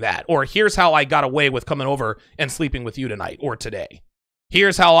doing that, or here's how I got away with coming over and sleeping with you tonight or today.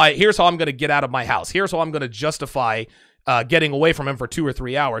 Here's how I'm going to get out of my house. Here's how I'm going to justify getting away from him for 2 or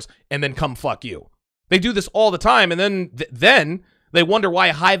 3 hours and then come fuck you. They do this all the time, and then they wonder why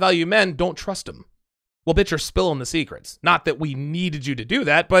high-value men don't trust them. Well, bitch, you're spilling the secrets. Not that we needed you to do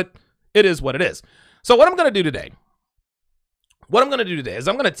that, but it is what it is. So what I'm going to do today, What I'm going to do today is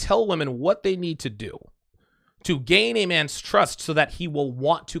I'm going to tell women what they need to do to gain a man's trust so that he will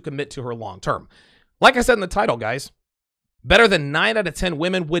want to commit to her long term. Like I said in the title, guys, better than 9 out of 10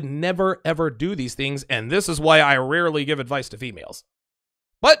 women would never, ever do these things, and this is why I rarely give advice to females.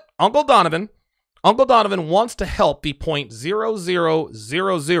 But Uncle Donovan wants to help the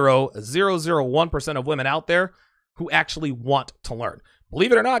 0.0000001% of women out there who actually want to learn.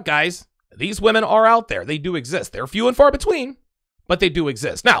 Believe it or not, guys, these women are out there. They do exist. They're few and far between, but they do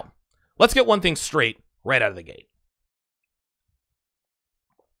exist. Now, let's get one thing straight right out of the gate.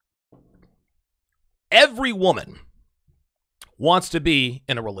 Every woman wants to be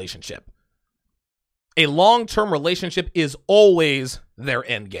in a relationship. A long-term relationship is always their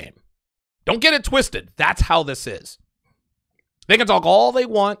end game. Don't get it twisted. That's how this is. They can talk all they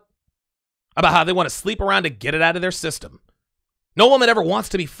want about how they want to sleep around to get it out of their system. No woman ever wants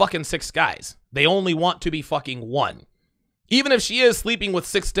to be fucking 6 guys. They only want to be fucking 1. Even if she is sleeping with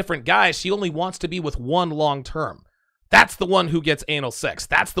 6 different guys, she only wants to be with 1 long-term. That's the one who gets anal sex.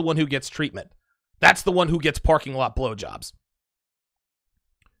 That's the one who gets treatment. That's the one who gets parking lot blowjobs.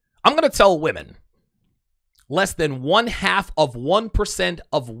 I'm going to tell women, less than 0.5%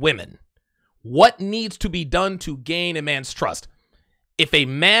 of women, what needs to be done to gain a man's trust. If a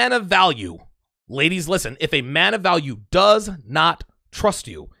man of value, ladies, listen, if a man of value does not trust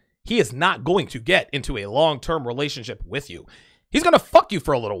you, he is not going to get into a long-term relationship with you. He's going to fuck you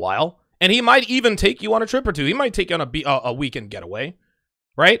for a little while, and he might even take you on a trip or two. He might take you on a weekend getaway,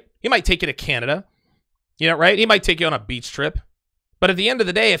 right? He might take you to Canada, right? He might take you on a beach trip. But at the end of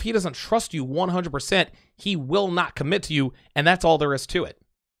the day, if he doesn't trust you 100%, he will not commit to you, and that's all there is to it.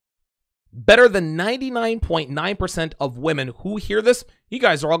 Better than 99.9% of women who hear this, you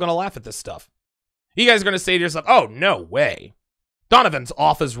guys are all going to laugh at this stuff. You guys are going to say to yourself, oh, no way. Donovan's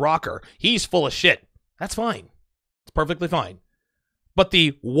off his rocker. He's full of shit. That's fine. It's perfectly fine. But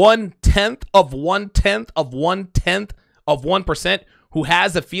the 1/10 of 1/10 of 1/10 of 1% who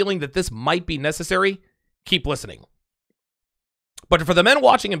has a feeling that this might be necessary, keep listening. But for the men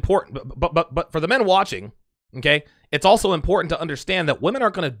watching, but for the men watching, okay, it's also important to understand that women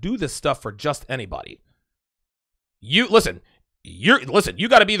aren't going to do this stuff for just anybody. You got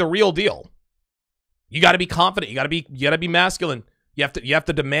to be the real deal. You got to be confident. You got to be masculine. You have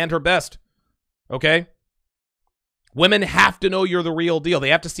to demand her best. Okay? Women have to know you're the real deal. They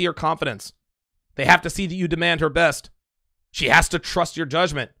have to see your confidence. They have to see that you demand her best. She has to trust your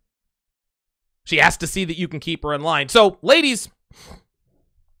judgment. She has to see that you can keep her in line. So, ladies,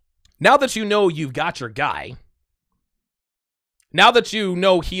 now that you know you've got your guy, now that you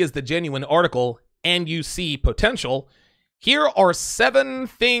know he is the genuine article and you see potential, here are 7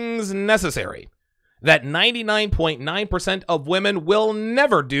 things necessary that 99.9% of women will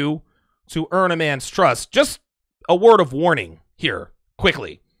never do to earn a man's trust. Just a word of warning here,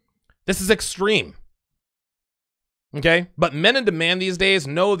 quickly. This is extreme. Okay? But men in demand these days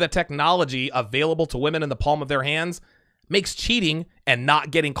know that technology available to women in the palm of their hands makes cheating and not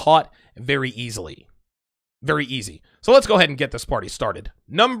getting caught very easily. Very easy. So let's go ahead and get this party started.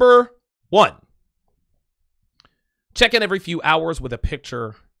 Number 1. Check in every few hours with a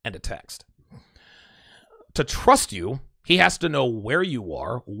picture and a text. To trust you, he has to know where you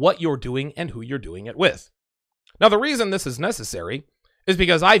are, what you're doing, and who you're doing it with. Now, the reason this is necessary is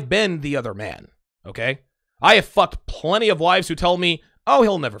because I've been the other man, okay? I have fucked plenty of wives who tell me, oh,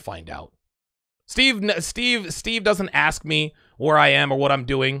 he'll never find out. Steve doesn't ask me where I am or what I'm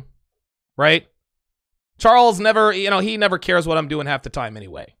doing, right? Charles never, he never cares what I'm doing half the time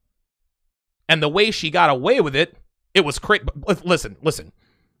anyway. And the way she got away with it, it was crazy. Listen.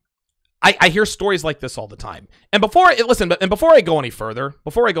 I hear stories like this all the time. And before I go any further,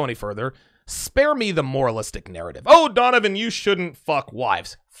 spare me the moralistic narrative. Oh, Donovan, you shouldn't fuck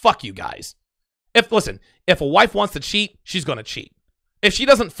wives. Fuck you guys. If a wife wants to cheat, she's going to cheat. If she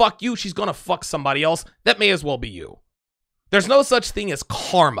doesn't fuck you, she's going to fuck somebody else. That may as well be you. There's no such thing as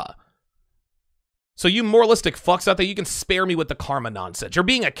karma. So you moralistic fucks out there, you can spare me with the karma nonsense. You're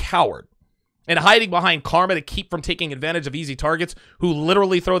being a coward and hiding behind karma to keep from taking advantage of easy targets who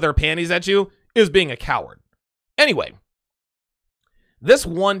literally throw their panties at you is being a coward. Anyway, this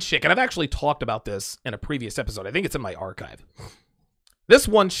one chick, and I've actually talked about this in a previous episode. I think it's in my archive. This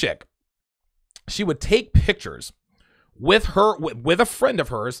one chick, she would take pictures with a friend of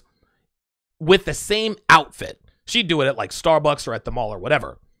hers with the same outfit. She'd do it at like Starbucks or at the mall or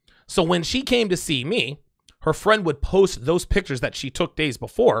whatever. So when she came to see me, her friend would post those pictures that she took days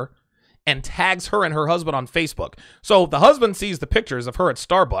before and tags her and her husband on Facebook. So the husband sees the pictures of her at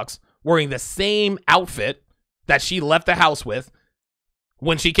Starbucks wearing the same outfit that she left the house with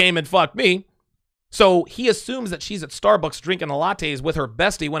when she came and fucked me. So he assumes that she's at Starbucks drinking lattes with her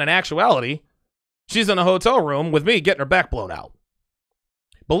bestie when in actuality, she's in a hotel room with me getting her back blown out.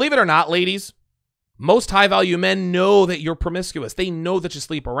 Believe it or not, ladies, most high-value men know that you're promiscuous. They know that you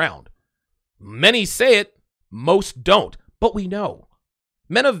sleep around. Many say it, most don't, but we know.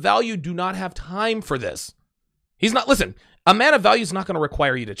 Men of value do not have time for this. Listen, a man of value is not going to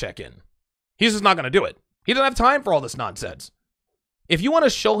require you to check in. He's just not going to do it. He doesn't have time for all this nonsense. If you want to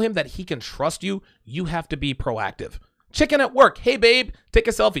show him that he can trust you, you have to be proactive. Check in at work. Hey, babe, take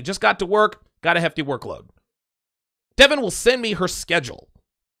a selfie. Just got to work. Got a hefty workload. Devin will send me her schedule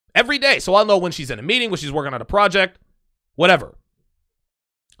every day, so I'll know when she's in a meeting, when she's working on a project, whatever.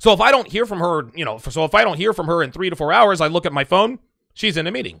 So if I don't hear from her, if I don't hear from her in 3 to 4 hours, I look at my phone. She's in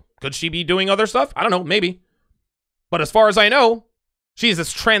a meeting. Could she be doing other stuff? I don't know, maybe. But as far as I know, she's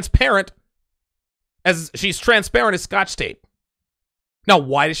as transparent as Scotch tape. Now,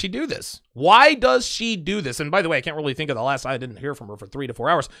 why does she do this? Why does she do this? And by the way, I can't really think of the last time I didn't hear from her for 3 to 4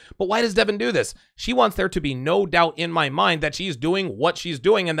 hours. But why does Devin do this? She wants there to be no doubt in my mind that she's doing what she's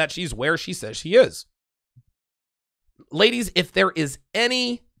doing and that she's where she says she is. Ladies, if there is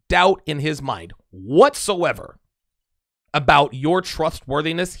any doubt in his mind whatsoever about your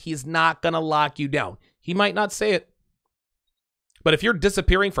trustworthiness, he's not going to lock you down. He might not say it. But if you're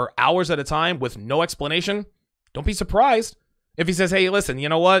disappearing for hours at a time with no explanation, don't be surprised if he says, hey, listen, you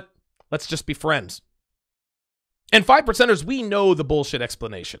know what? Let's just be friends. And 5%ers, we know the bullshit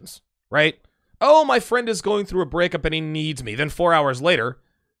explanations, right? Oh, my friend is going through a breakup and he needs me. Then 4 hours later,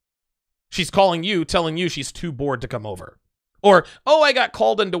 she's calling you, telling you she's too bored to come over. Or, oh, I got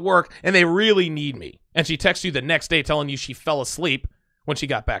called into work and they really need me. And she texts you the next day telling you she fell asleep when she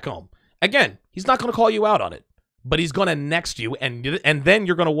got back home. Again, he's not going to call you out on it, but he's going to next you and then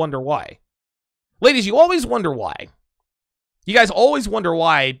you're going to wonder why. Ladies, you always wonder why. You guys always wonder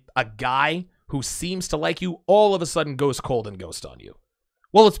why a guy who seems to like you all of a sudden goes cold and ghosts on you.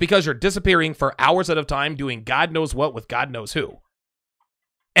 Well, it's because you're disappearing for hours at a time doing God knows what with God knows who.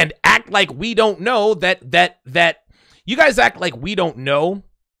 And act like we don't know that you guys act like we don't know.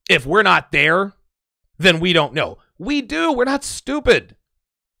 If we're not there, then we don't know. We do. We're not stupid.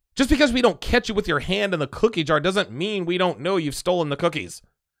 Just because we don't catch you with your hand in the cookie jar doesn't mean we don't know you've stolen the cookies.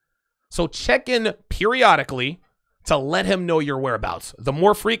 So check in periodically to let him know your whereabouts. The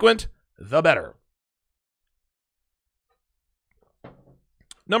more frequent, the better.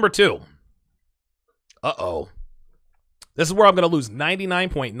 Number 2. Uh-oh. This is where I'm going to lose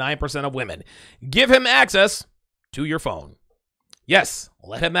 99.9% of women. Give him access to your phone. Yes,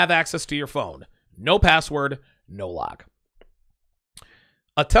 let him have access to your phone. No password, no lock.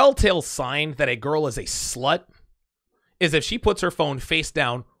 A telltale sign that a girl is a slut is if she puts her phone face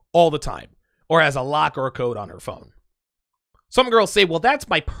down all the time or has a lock or a code on her phone. Some girls say, well, that's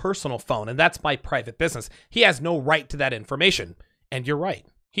my personal phone and that's my private business. He has no right to that information. And you're right.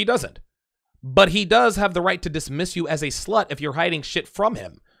 He doesn't. But he does have the right to dismiss you as a slut if you're hiding shit from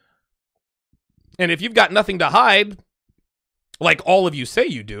him. And if you've got nothing to hide, like all of you say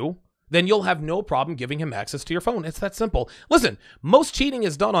you do, then you'll have no problem giving him access to your phone. It's that simple. Listen, most cheating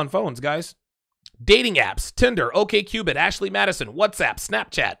is done on phones, guys. Dating apps, Tinder, OkCupid, Ashley Madison, WhatsApp,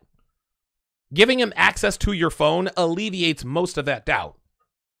 Snapchat. Giving him access to your phone alleviates most of that doubt.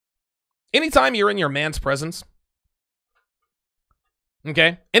 Anytime you're in your man's presence,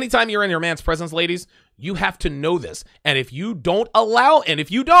 okay? Anytime you're in your man's presence, ladies, you have to know this. And if you don't, allow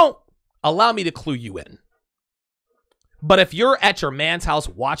me to clue you in. But if you're at your man's house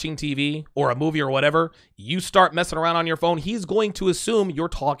watching TV or a movie or whatever, you start messing around on your phone, he's going to assume you're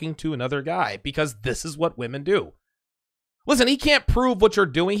talking to another guy because this is what women do. Listen, he can't prove what you're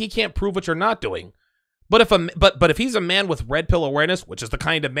doing. He can't prove what you're not doing. But if he's a man with red pill awareness, which is the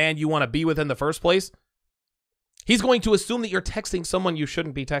kind of man you want to be with in the first place, he's going to assume that you're texting someone you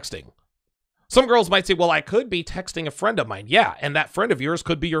shouldn't be texting. Some girls might say, well, I could be texting a friend of mine. Yeah, and that friend of yours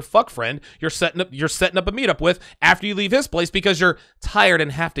could be your fuck friend you're setting up a meetup with after you leave his place because you're tired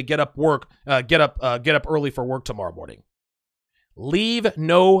and have to get up early for work tomorrow morning. Leave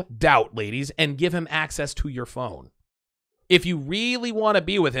no doubt, ladies, and give him access to your phone. If you really want to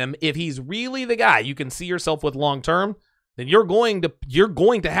be with him, if he's really the guy you can see yourself with long term, then you're going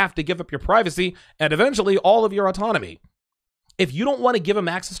to have to give up your privacy and eventually all of your autonomy. If you don't want to give him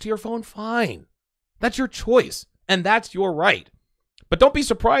access to your phone, fine. That's your choice, and that's your right. But don't be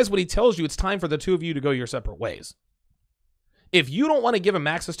surprised when he tells you it's time for the two of you to go your separate ways. If you don't want to give him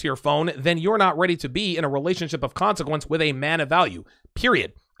access to your phone, then you're not ready to be in a relationship of consequence with a man of value,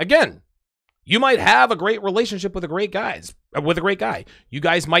 period. Again, you might have a great relationship with a great guy. You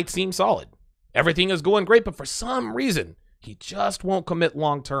guys might seem solid. Everything is going great, but for some reason, he just won't commit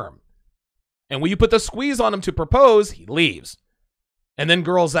long term. And when you put the squeeze on him to propose, he leaves. And then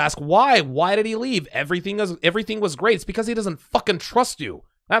girls ask, why? Why did he leave? Everything was great. It's because he doesn't fucking trust you.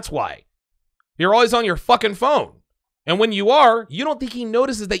 That's why. You're always on your fucking phone. And when you are, you don't think he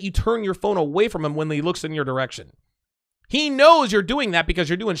notices that you turn your phone away from him when he looks in your direction. He knows you're doing that because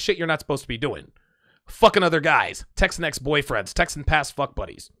you're doing shit you're not supposed to be doing. Fucking other guys, texting ex-boyfriends, texting past fuck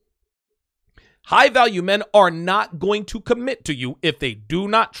buddies. High-value men are not going to commit to you if they do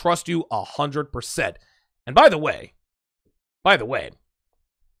not trust you 100%. And by the way,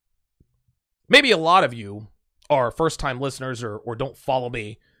 maybe a lot of you are first-time listeners or don't follow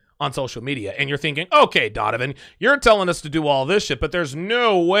me on social media, and you're thinking, okay, Donovan, you're telling us to do all this shit, but there's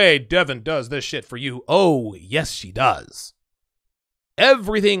no way Devin does this shit for you. Oh, yes, she does.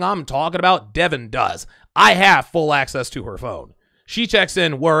 Everything I'm talking about, Devin does. I have full access to her phone. She checks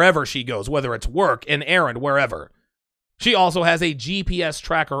in wherever she goes, whether it's work, an errand, wherever. She also has a GPS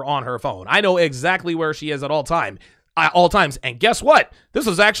tracker on her phone. I know exactly where she is at all times. And guess what? This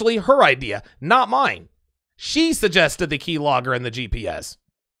was actually her idea, not mine. She suggested the keylogger and the GPS.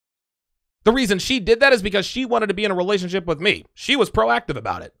 The reason she did that is because she wanted to be in a relationship with me. She was proactive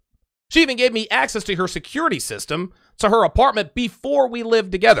about it. She even gave me access to her security system to her apartment before we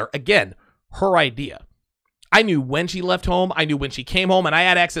lived together. Again, her idea. I knew when she left home, I knew when she came home, and I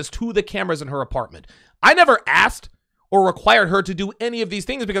had access to the cameras in her apartment. I never asked or required her to do any of these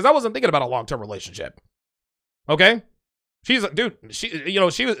things because I wasn't thinking about a long-term relationship. Okay? She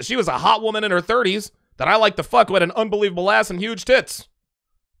was a hot woman in her 30s that I liked to fuck who had an unbelievable ass and huge tits.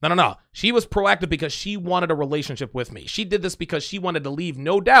 No. She was proactive because she wanted a relationship with me. She did this because she wanted to leave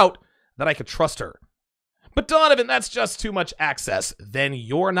no doubt that I could trust her. But Donovan, that's just too much access. Then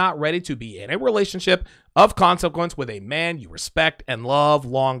you're not ready to be in a relationship of consequence with a man you respect and love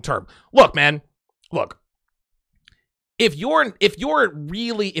long term. Look, man. Look. If you're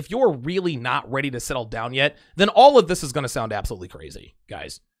really not ready to settle down yet, then all of this is going to sound absolutely crazy,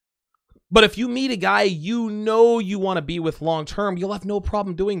 guys. But if you meet a guy you know you want to be with long term, you'll have no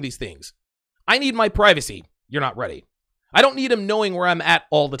problem doing these things. I need my privacy. You're not ready. I don't need him knowing where I'm at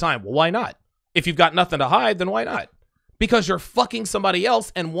all the time. Well, why not? If you've got nothing to hide, then why not? Because you're fucking somebody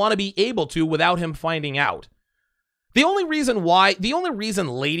else and want to be able to without him finding out. The only reason,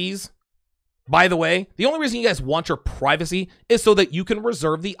 ladies, by the way, the only reason you guys want your privacy is so that you can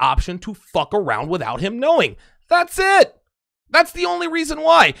reserve the option to fuck around without him knowing. That's it. That's the only reason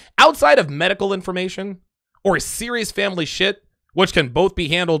why. Outside of medical information or serious family shit, which can both be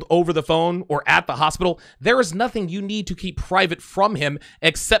handled over the phone or at the hospital, there is nothing you need to keep private from him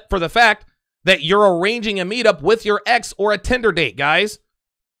except for the fact that you're arranging a meetup with your ex or a Tinder date, guys.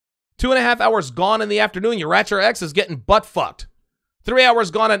 2.5 hours gone in the afternoon, you're at your ex's getting butt fucked. 3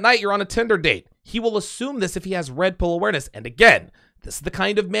 hours gone at night, you're on a Tinder date. He will assume this if he has red pill awareness. And again, this is the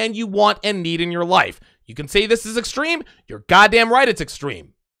kind of man you want and need in your life. You can say this is extreme. You're goddamn right it's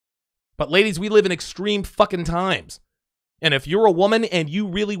extreme. But ladies, we live in extreme fucking times. And if you're a woman and you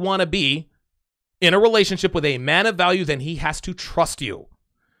really want to be in a relationship with a man of value, then he has to trust you.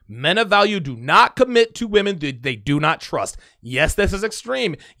 Men of value do not commit to women they do not trust. Yes, this is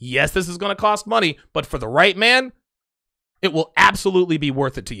extreme. Yes, this is going to cost money. But for the right man, it will absolutely be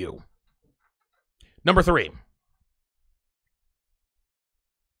worth it to you. Number 3.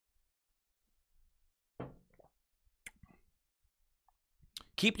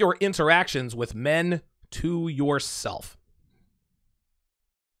 Keep your interactions with men to yourself.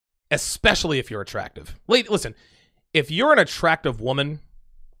 Especially if you're attractive. Listen, if you're an attractive woman,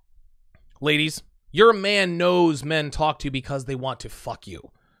 ladies, your man knows men talk to you because they want to fuck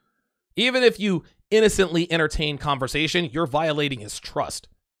you. Even if you innocently entertain conversation, you're violating his trust.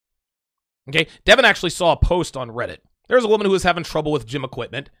 Okay? Devin actually saw a post on Reddit. There's a woman who was having trouble with gym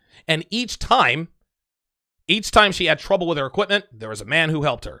equipment, and each time she had trouble with her equipment, there was a man who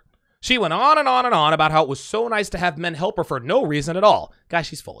helped her. She went on and on and on about how it was so nice to have men help her for no reason at all. Guys,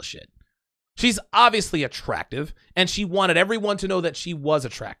 she's full of shit. She's obviously attractive, and she wanted everyone to know that she was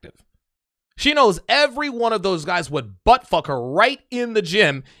attractive. She knows every one of those guys would butt fuck her right in the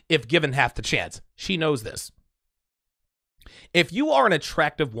gym if given half the chance. She knows this. If you are an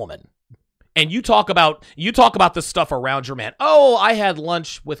attractive woman and you talk about this stuff around your man, oh, I had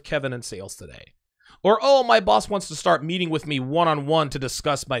lunch with Kevin in sales today. Or, oh, my boss wants to start meeting with me one-on-one to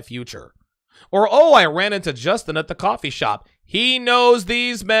discuss my future. Or, oh, I ran into Justin at the coffee shop. He knows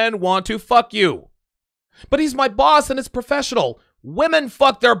these men want to fuck you. But he's my boss and it's professional. Women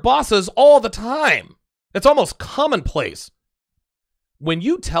fuck their bosses all the time. It's almost commonplace. When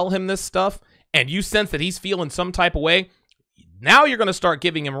you tell him this stuff and you sense that he's feeling some type of way, now you're going to start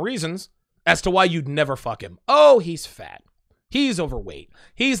giving him reasons as to why you'd never fuck him. Oh, he's fat. He's overweight.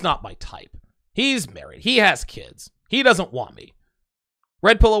 He's not my type. He's married. He has kids. He doesn't want me.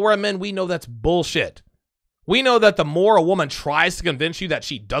 Red pill aware men, we know that's bullshit. We know that the more a woman tries to convince you that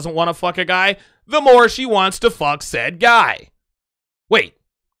she doesn't want to fuck a guy, the more she wants to fuck said guy. Wait,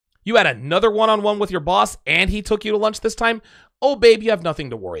 you had another one-on-one with your boss and he took you to lunch this time? Oh, babe, you have nothing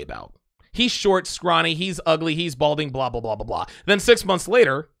to worry about. He's short, scrawny, he's ugly, he's balding, blah, blah, blah, blah, blah. Then 6 months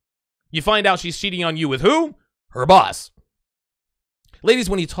later, you find out she's cheating on you with who? Her boss. Ladies,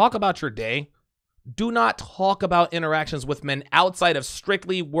 when you talk about your day, do not talk about interactions with men outside of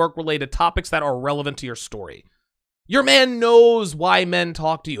strictly work-related topics that are relevant to your story. Your man knows why men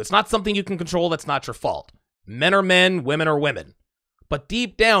talk to you. It's not something you can control. That's not your fault. Men are men, women are women. But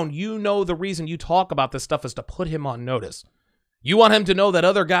deep down, you know the reason you talk about this stuff is to put him on notice. You want him to know that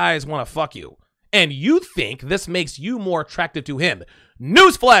other guys want to fuck you. And you think this makes you more attractive to him.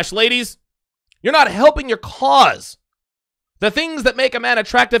 Newsflash, ladies! You're not helping your cause. The things that make a man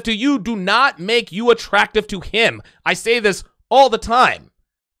attractive to you do not make you attractive to him. I say this all the time.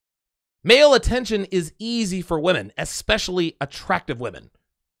 Male attention is easy for women, especially attractive women.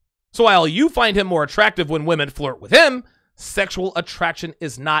 So while you find him more attractive when women flirt with him, sexual attraction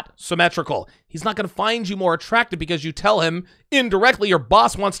is not symmetrical. He's not going to find you more attractive because you tell him indirectly your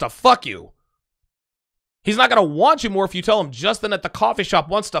boss wants to fuck you. He's not going to want you more if you tell him Justin at the coffee shop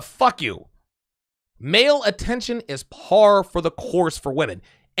wants to fuck you. Male attention is par for the course for women,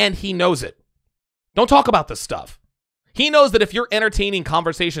 and he knows it. Don't talk about this stuff. He knows that if you're entertaining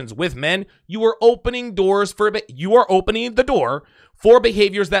conversations with men, you are opening the door for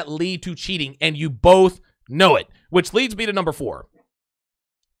behaviors that lead to cheating, and you both know it, which leads me to number 4.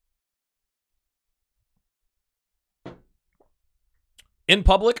 In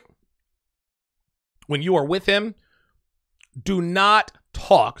public, when you are with him, do not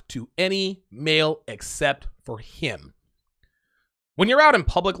talk to any male except for him. When you're out in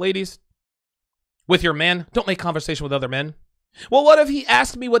public, ladies, with your man, don't make conversation with other men. Well, what if he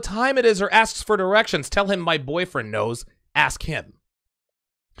asks me what time it is or asks for directions? Tell him my boyfriend knows. Ask him.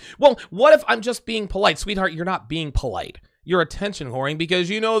 Well, what if I'm just being polite? Sweetheart, you're not being polite. You're attention whoring because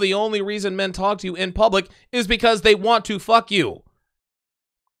you know the only reason men talk to you in public is because they want to fuck you.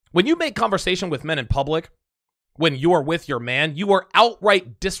 When you make conversation with men in public, when you're with your man, you are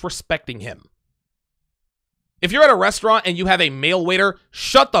outright disrespecting him. If you're at a restaurant and you have a male waiter,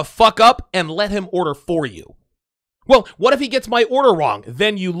 shut the fuck up and let him order for you. Well, what if he gets my order wrong?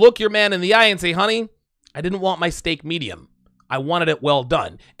 Then you look your man in the eye and say, honey, I didn't want my steak medium. I wanted it well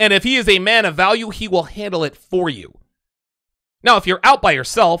done. And if he is a man of value, he will handle it for you. Now, if you're out by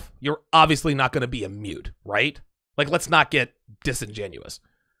yourself, you're obviously not going to be a mute, right? Like, let's not get disingenuous.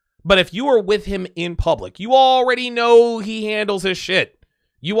 But if you are with him in public, you already know he handles his shit.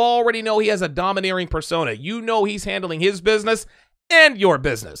 You already know he has a domineering persona. You know he's handling his business and your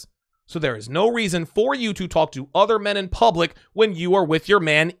business. So there is no reason for you to talk to other men in public when you are with your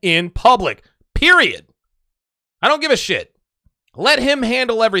man in public. Period. I don't give a shit. Let him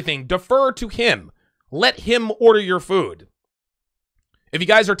handle everything. Defer to him. Let him order your food. If you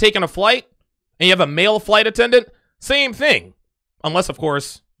guys are taking a flight and you have a male flight attendant, same thing. Unless, of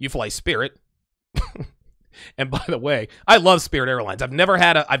course, you fly Spirit. And by the way, I love Spirit Airlines. I've never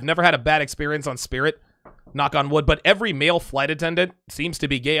had a bad experience on Spirit, knock on wood, but every male flight attendant seems to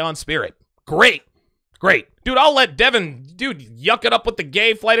be gay on Spirit. Great. Dude, I'll let Devin, yuck it up with the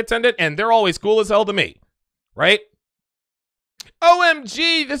gay flight attendant, and they're always cool as hell to me. Right?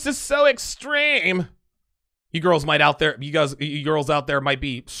 OMG, this is so extreme. You girls out there might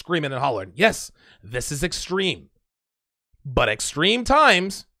be screaming and hollering. Yes, this is extreme. But extreme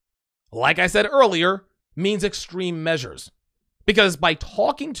times, like I said earlier, means extreme measures. Because by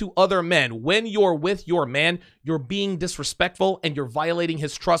talking to other men when you're with your man, you're being disrespectful and you're violating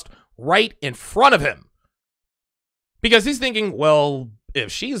his trust right in front of him. Because he's thinking, well,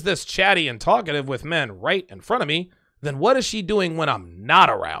 if she's this chatty and talkative with men right in front of me, then what is she doing when I'm not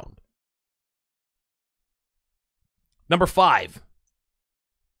around? Number 5.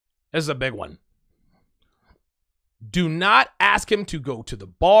 This is a big one. Do not ask him to go to the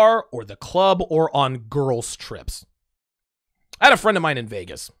bar or the club or on girls' trips. I had a friend of mine in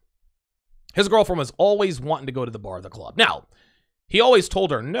Vegas. His girlfriend was always wanting to go to the bar or the club. Now, he always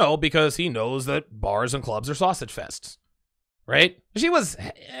told her no because he knows that bars and clubs are sausage fests. Right? She was,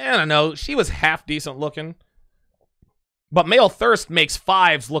 she was half decent looking. But male thirst makes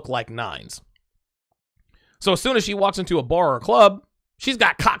 5s look like 9s. So as soon as she walks into a bar or a club, she's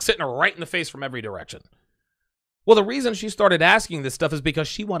got cock sitting her right in the face from every direction. Well, the reason she started asking this stuff is because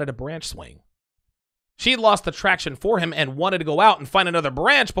she wanted a branch swing. She had lost the traction for him and wanted to go out and find another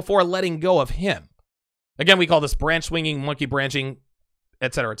branch before letting go of him. Again, we call this branch swinging, monkey branching,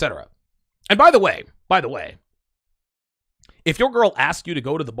 etc., etc. And by the way, if your girl asks you to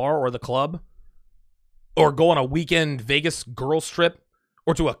go to the bar or the club, or go on a weekend Vegas girls trip,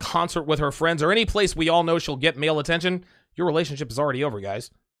 or to a concert with her friends, or any place we all know she'll get male attention, your relationship is already over,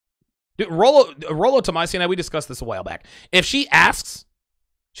 guys. Dude, Rolo Tomasi and I, we discussed this a while back. If she asks,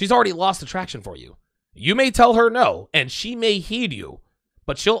 she's already lost attraction for you. You may tell her no, and she may heed you,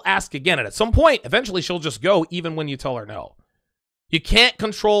 but she'll ask again, and at some point, eventually she'll just go even when you tell her no. You can't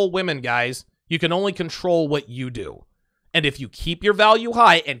control women, guys. You can only control what you do. And if you keep your value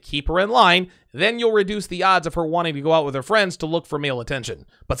high and keep her in line, then you'll reduce the odds of her wanting to go out with her friends to look for male attention.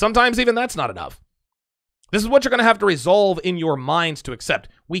 But sometimes even that's not enough. This is what you're going to have to resolve in your minds to accept.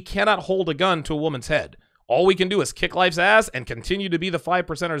 We cannot hold a gun to a woman's head. All we can do is kick life's ass and continue to be the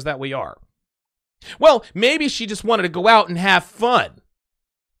 5%ers that we are. Well, maybe she just wanted to go out and have fun.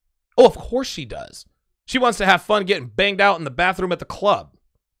 Oh, of course she does. She wants to have fun getting banged out in the bathroom at the club.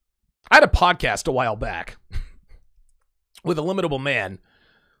 I had a podcast a while back with a limitable man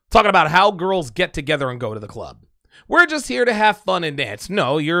talking about how girls get together and go to the club. We're just here to have fun and dance.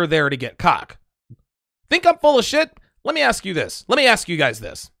 No, you're there to get cock. Think I'm full of shit? Let me ask you this. Let me ask you guys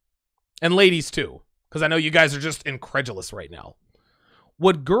this. And ladies too, because I know you guys are just incredulous right now.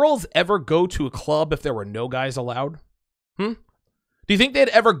 Would girls ever go to a club if there were no guys allowed? Do you think they'd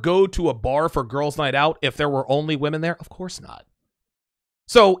ever go to a bar for girls' night out if there were only women there? Of course not.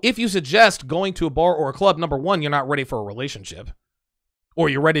 So if you suggest going to a bar or a club, number one, you're not ready for a relationship. Or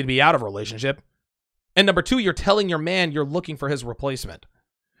you're ready to be out of a relationship. And number two, you're telling your man you're looking for his replacement.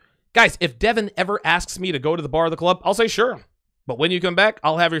 Guys, if Devin ever asks me to go to the bar or the club, I'll say sure. But when you come back,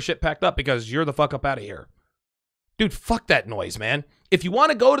 I'll have your shit packed up because you're the fuck up out of here. Dude, fuck that noise, man. If you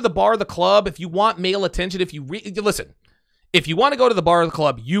want to go to the bar or the club, if you want male attention, listen, if you want to go to the bar or the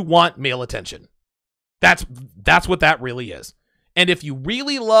club, you want male attention. That's what that really is. And if you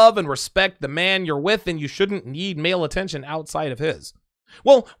really love and respect the man you're with, then you shouldn't need male attention outside of his.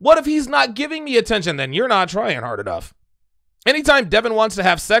 Well, what if he's not giving me attention? Then you're not trying hard enough. Anytime Devin wants to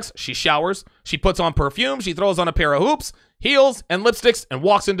have sex, she showers, she puts on perfume, she throws on a pair of hoops, heels, and lipsticks, and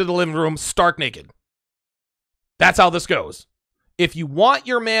walks into the living room stark naked. That's how this goes. If you want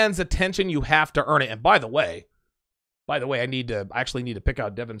your man's attention, you have to earn it. And by the way, I actually need to pick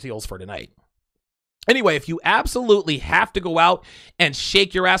out Devin's heels for tonight. Anyway, if you absolutely have to go out and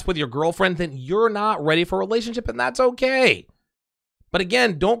shake your ass with your girlfriend, then you're not ready for a relationship, and that's okay. But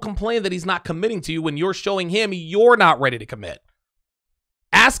again, don't complain that he's not committing to you when you're showing him you're not ready to commit.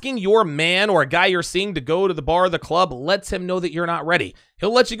 Asking your man or a guy you're seeing to go to the bar or the club lets him know that you're not ready.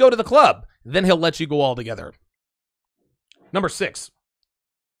 He'll let you go to the club, then he'll let you go all together. Number 6.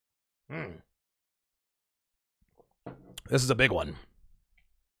 This is a big one.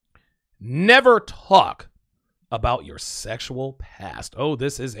 Never talk about your sexual past. Oh,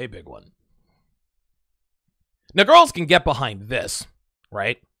 this is a big one. Now, girls can get behind this,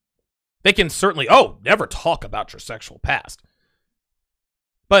 right? They can certainly, never talk about your sexual past.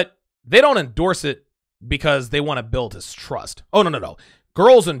 But they don't endorse it because they want to build his trust. Oh, no.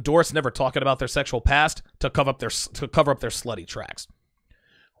 Girls endorse never talking about their sexual past to cover up their slutty tracks.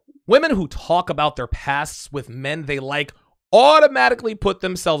 Women who talk about their pasts with men they like automatically put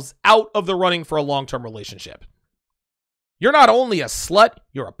themselves out of the running for a long-term relationship. You're not only a slut,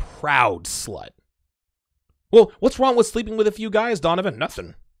 you're a proud slut. Well, what's wrong with sleeping with a few guys, Donovan?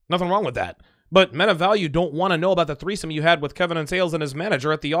 Nothing wrong with that. But men of value don't want to know about the threesome you had with Kevin and Sales and his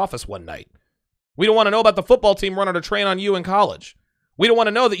manager at the office one night. We don't want to know about the football team running a train on you in college. We don't want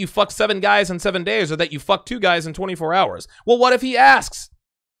to know that you fucked 7 guys in 7 days or that you fucked 2 guys in 24 hours. Well, what if he asks?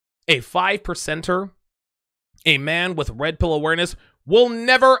 A 5%er, a man with red pill awareness, will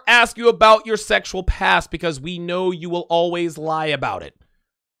never ask you about your sexual past because we know you will always lie about it.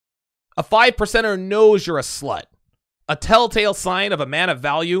 A 5%er knows you're a slut. A telltale sign of a man of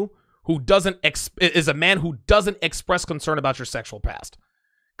value is a man who doesn't express concern about your sexual past.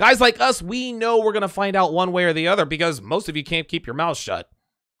 Guys like us, we know we're going to find out one way or the other because most of you can't keep your mouth shut.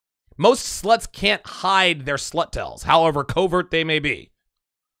 Most sluts can't hide their slut tells, however covert they may be.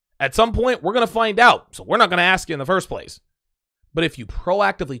 At some point, we're going to find out, so we're not going to ask you in the first place. But if you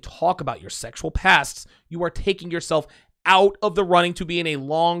proactively talk about your sexual pasts, you are taking yourself out of the running to be in a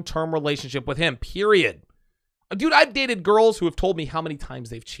long-term relationship with him, period. Dude, I've dated girls who have told me how many times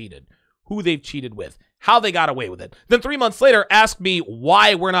they've cheated, who they've cheated with, how they got away with it. Then 3 months later, ask me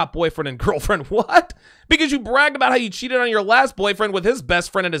why we're not boyfriend and girlfriend. What? Because you bragged about how you cheated on your last boyfriend with his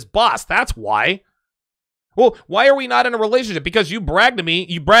best friend and his boss. That's why. Well, why are we not in a relationship? Because you bragged to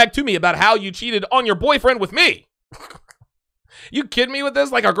me about how you cheated on your boyfriend with me. You kidding me with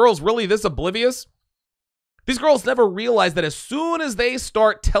this? Like, are girls really this oblivious? These girls never realize that as soon as they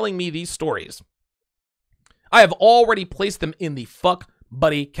start telling me these stories, I have already placed them in the fuck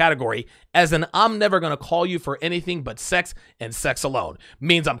buddy category, as in I'm never going to call you for anything but sex and sex alone.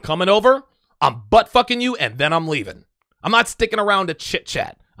 Means I'm coming over, I'm butt fucking you, and then I'm leaving. I'm not sticking around to chit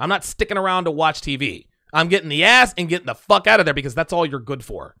chat. I'm not sticking around to watch TV. I'm getting the ass and getting the fuck out of there because that's all you're good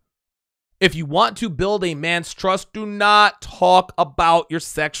for. If you want to build a man's trust, do not talk about your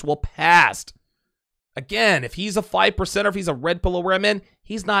sexual past. Again, if he's a 5%er, if he's a red pill wearing man,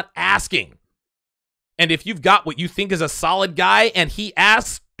 he's not asking. And if you've got what you think is a solid guy and he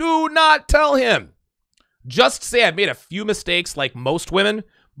asks, do not tell him. Just say I've made a few mistakes like most women,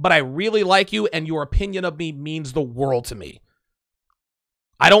 but I really like you and your opinion of me means the world to me.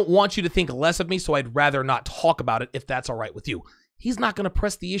 I don't want you to think less of me, so I'd rather not talk about it if that's all right with you. He's not going to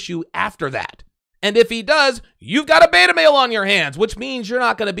press the issue after that. And if he does, you've got a beta male on your hands, which means you're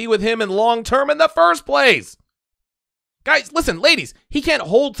not going to be with him in long term in the first place. Guys, listen, ladies, he can't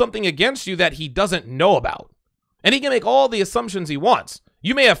hold something against you that he doesn't know about. And he can make all the assumptions he wants.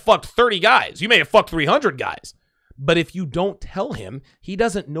 You may have fucked 30 guys. You may have fucked 300 guys. But if you don't tell him, he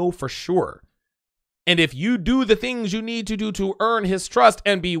doesn't know for sure. And if you do the things you need to do to earn his trust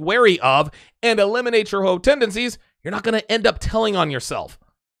and be wary of and eliminate your hoe tendencies, you're not going to end up telling on yourself.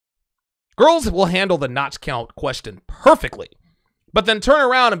 Girls will handle the notch count question perfectly, but then turn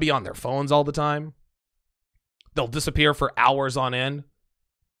around and be on their phones all the time. They'll disappear for hours on end,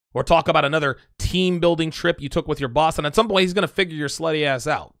 or talk about another team building trip you took with your boss, and at some point he's going to figure your slutty ass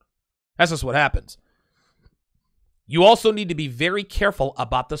out. That's just what happens. You also need to be very careful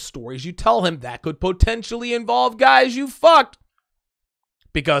about the stories you tell him that could potentially involve guys you fucked.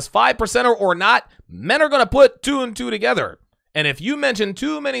 Because 5%er or not, men are going to put 2 and 2 together. And if you mention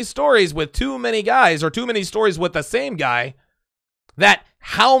too many stories with too many guys or too many stories with the same guy, that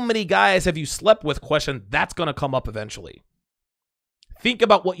how many guys have you slept with question, that's going to come up eventually. Think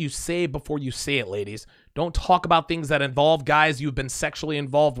about what you say before you say it, ladies. Don't talk about things that involve guys you've been sexually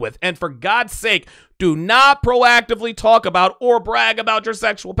involved with. And for God's sake, do not proactively talk about or brag about your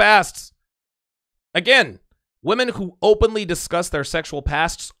sexual pasts. Again, women who openly discuss their sexual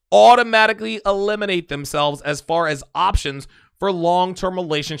pasts automatically eliminate themselves as far as options for long-term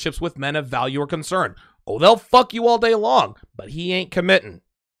relationships with men of value or concern. Oh, they'll fuck you all day long, but he ain't committing.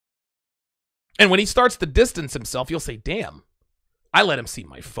 And when he starts to distance himself, you'll say, damn, I let him see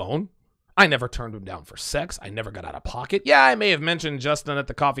my phone. I never turned him down for sex. I never got out of pocket. Yeah, I may have mentioned Justin at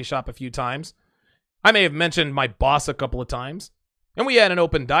the coffee shop a few times. I may have mentioned my boss a couple of times. And we had an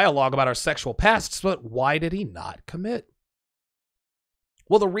open dialogue about our sexual pasts, but why did he not commit?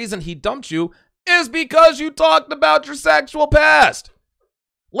 Well, the reason he dumped you is because you talked about your sexual past.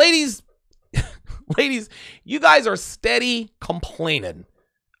 Ladies, you guys are steady complaining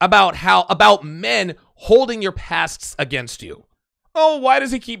about men holding your pasts against you. Oh, why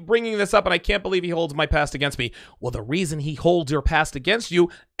does he keep bringing this up? And I can't believe he holds my past against me. Well, the reason he holds your past against you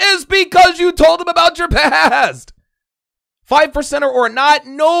is because you told him about your past. 5%er or not,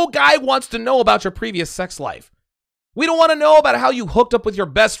 no guy wants to know about your previous sex life. We don't want to know about how you hooked up with your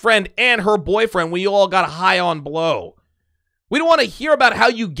best friend and her boyfriend when you all got high on blow. We don't want to hear about how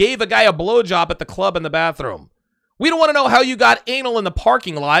you gave a guy a blowjob at the club in the bathroom. We don't want to know how you got anal in the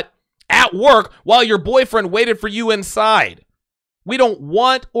parking lot at work while your boyfriend waited for you inside. We don't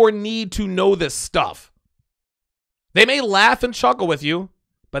want or need to know this stuff. They may laugh and chuckle with you,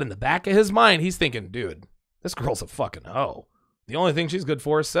 but in the back of his mind, he's thinking, dude, this girl's a fucking hoe. The only thing she's good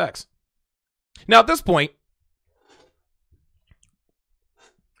for is sex. Now, at this point,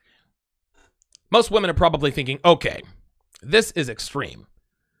 most women are probably thinking, okay, this is extreme.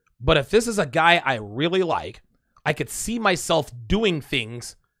 But if this is a guy I really like, I could see myself doing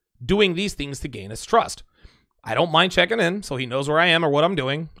these things to gain his trust. I don't mind checking in so he knows where I am or what I'm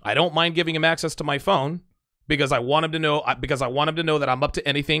doing. I don't mind giving him access to my phone because I want him to know that I'm up to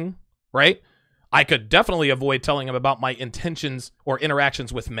anything, right? I could definitely avoid telling him about my intentions or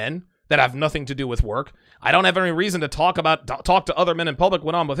interactions with men that have nothing to do with work. I don't have any reason to talk to other men in public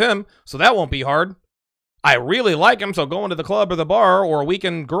when I'm with him, so that won't be hard. I really like him, so going to the club or the bar or a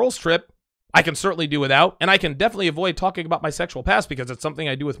weekend girls trip, I can certainly do without, and I can definitely avoid talking about my sexual past because it's something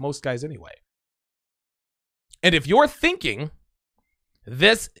I do with most guys anyway. And if you're thinking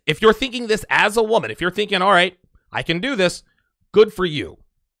this as a woman, if you're thinking, all right, I can do this, good for you.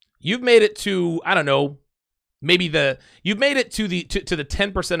 You've made it to, I don't know, you've made it to the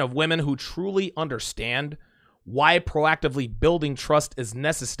 10% of women who truly understand why proactively building trust is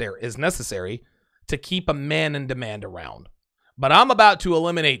necessary to keep a man in demand around. But I'm about to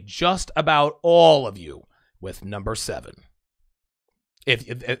eliminate just about all of you with number 7.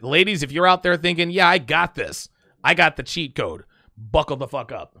 If ladies, if you're out there thinking, yeah, I got this, I got the cheat code, buckle the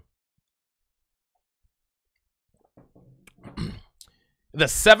fuck up. The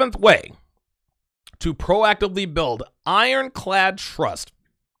seventh way to proactively build ironclad trust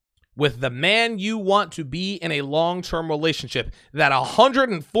with the man you want to be in a long-term relationship that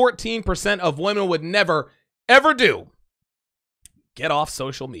 114% of women would never, ever do. Get off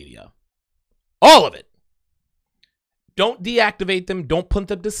social media. All of it. Don't deactivate them. Don't put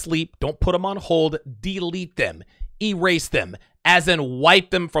them to sleep. Don't put them on hold. Delete them. Erase them. As in wipe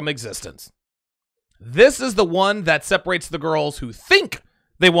them from existence. This is the one that separates the girls who think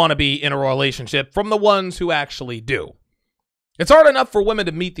they want to be in a relationship from the ones who actually do. It's hard enough for women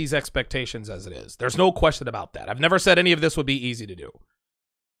to meet these expectations as it is. There's no question about that. I've never said any of this would be easy to do.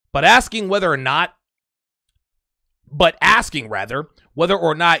 But asking whether or not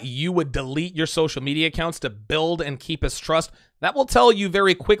you would delete your social media accounts to build and keep his trust, that will tell you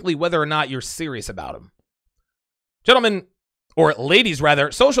very quickly whether or not you're serious about him. Gentlemen, or ladies rather,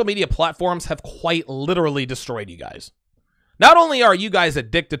 social media platforms have quite literally destroyed you guys. Not only are you guys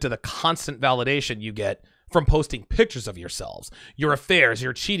addicted to the constant validation you get from posting pictures of yourselves, your affairs,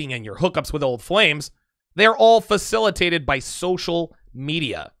 your cheating, and your hookups with old flames, they're all facilitated by social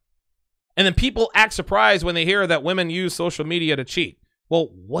media. And then people act surprised when they hear that women use social media to cheat. Well,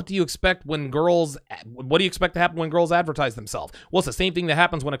 what do you expect to happen when girls advertise themselves? Well, it's the same thing that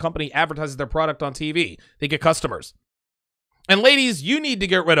happens when a company advertises their product on TV. They get customers. And ladies, you need to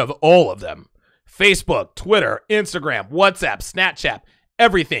get rid of all of them. Facebook, Twitter, Instagram, WhatsApp, Snapchat,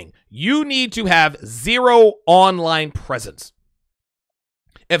 everything. You need to have zero online presence.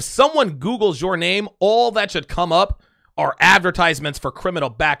 If someone Googles your name, all that should come up are advertisements for criminal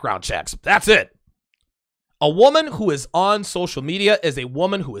background checks. That's it. A woman who is on social media is a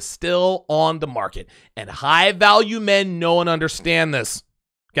woman who is still on the market. And high-value men know and understand this.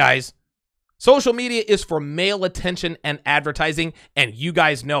 Guys, social media is for male attention and advertising, and you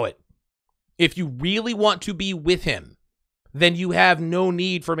guys know it. If you really want to be with him, then you have no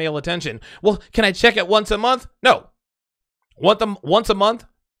need for male attention. Well, can I check it once a month? No. Once a month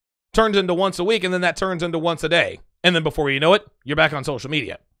turns into once a week, and then that turns into once a day. And then before you know it, you're back on social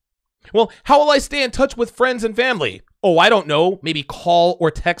media. Well, how will I stay in touch with friends and family? Oh, I don't know. Maybe call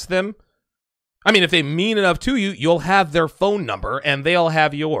or text them. I mean, if they mean enough to you, you'll have their phone number and they'll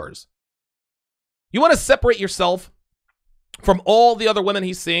have yours. You want to separate yourself from all the other women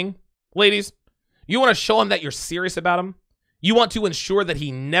he's seeing? Ladies, you want to show him that you're serious about him? You want to ensure that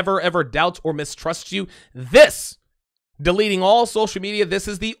he never ever doubts or mistrusts you? Deleting all social media, this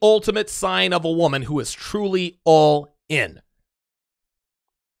is the ultimate sign of a woman who is truly all in.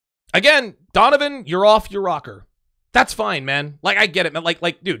 Again, Donovan, you're off your rocker. That's fine, man. Like, I get it, man.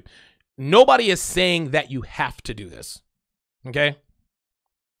 Like, dude, nobody is saying that you have to do this, okay?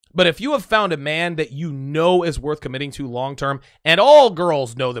 But if you have found a man that you know is worth committing to long-term, and all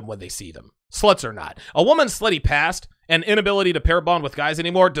girls know them when they see them, sluts or not, a woman's slutty past and inability to pair bond with guys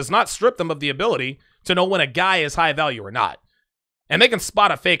anymore does not strip them of the ability to know when a guy is high value or not. And they can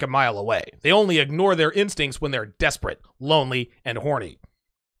spot a fake a mile away. They only ignore their instincts when they're desperate, lonely, and horny.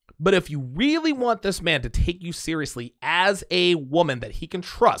 But if you really want this man to take you seriously as a woman that he can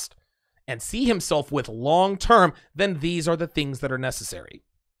trust and see himself with long-term, then these are the things that are necessary.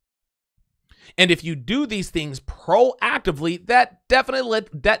 And if you do these things proactively, that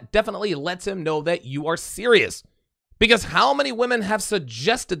definitely lets him know that you are serious. Because how many women have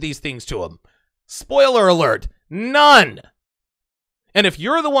suggested these things to him? Spoiler alert, none. And if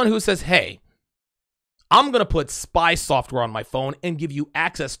you're the one who says, hey, I'm going to put spy software on my phone and give you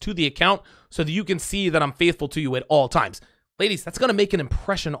access to the account so that you can see that I'm faithful to you at all times. Ladies, that's going to make an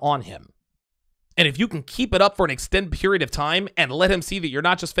impression on him. And if you can keep it up for an extended period of time and let him see that you're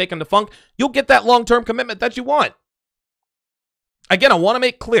not just faking the funk, you'll get that long-term commitment that you want. Again, I want to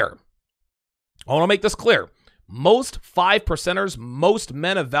make this clear. Most 5%ers, most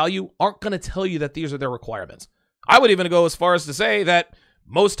men of value aren't going to tell you that these are their requirements. I would even go as far as to say that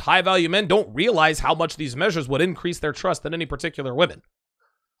most high-value men don't realize how much these measures would increase their trust in any particular women.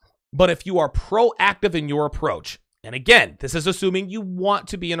 But if you are proactive in your approach, and again, this is assuming you want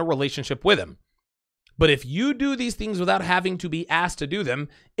to be in a relationship with him, but if you do these things without having to be asked to do them,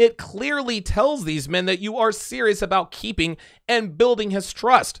 it clearly tells these men that you are serious about keeping and building his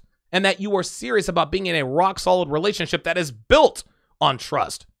trust, and that you are serious about being in a rock-solid relationship that is built on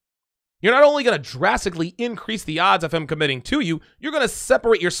trust. You're not only going to drastically increase the odds of him committing to you, you're going to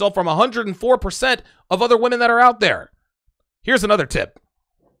separate yourself from 104% of other women that are out there. Here's another tip.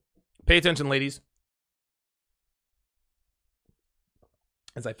 Pay attention, ladies.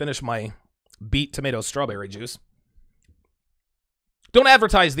 As I finish my beet tomato strawberry juice. Don't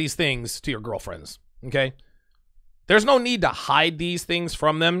advertise these things to your girlfriends, okay? There's no need to hide these things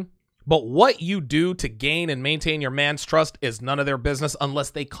from them, but what you do to gain and maintain your man's trust is none of their business unless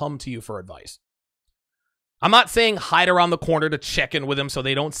they come to you for advice. I'm not saying hide around the corner to check in with him so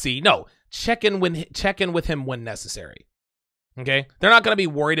they don't see. No, check in with him when necessary, okay? They're not going to be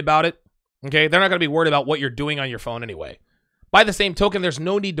worried about it, okay? They're not going to be worried about what you're doing on your phone anyway. By the same token, there's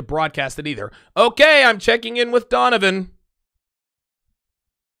no need to broadcast it either. Okay, I'm checking in with Donovan.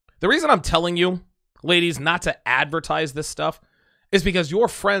 The reason I'm telling you, ladies, not to advertise this stuff is because your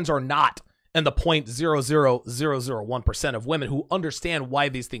friends are not in the 0.00001% of women who understand why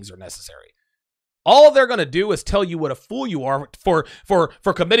these things are necessary. All they're going to do is tell you what a fool you are for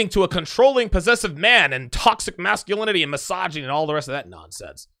committing to a controlling, possessive man and toxic masculinity and misogyny and all the rest of that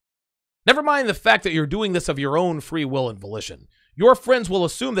nonsense. Never mind the fact that you're doing this of your own free will and volition. Your friends will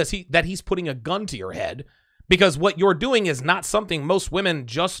assume that he's putting a gun to your head because what you're doing is not something most women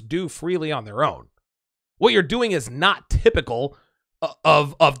just do freely on their own. What you're doing is not typical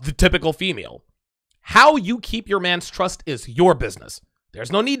of the typical female. How you keep your man's trust is your business.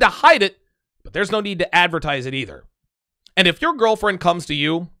 There's no need to hide it, but there's no need to advertise it either. And if your girlfriend comes to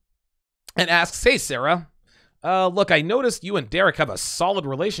you and asks, hey, Sarah, look, I noticed you and Derek have a solid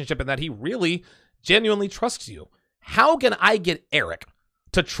relationship and that he really genuinely trusts you. How can I get Eric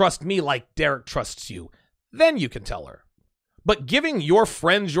to trust me like Derek trusts you? Then you can tell her. But giving your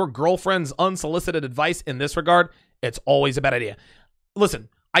friends, your girlfriends, unsolicited advice in this regard, it's always a bad idea. Listen,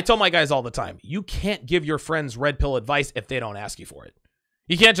 I tell my guys all the time, you can't give your friends red pill advice if they don't ask you for it.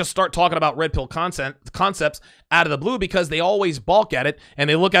 You can't just start talking about red pill concepts out of the blue because they always balk at it and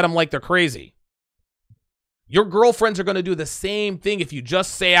they look at them like they're crazy. Your girlfriends are going to do the same thing if you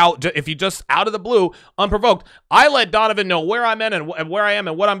just out of the blue, unprovoked, I let Donovan know where I'm at and where I am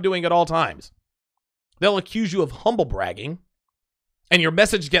and what I'm doing at all times. They'll accuse you of humble bragging, and your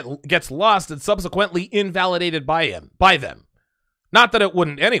message gets lost and subsequently invalidated by them. Not that it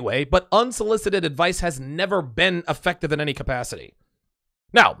wouldn't anyway, but unsolicited advice has never been effective in any capacity.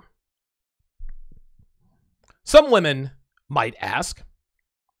 Now, some women might ask,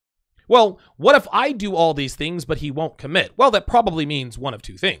 well, what if I do all these things, but he won't commit? Well, that probably means one of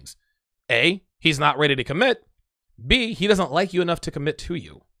two things. A, he's not ready to commit. B, he doesn't like you enough to commit to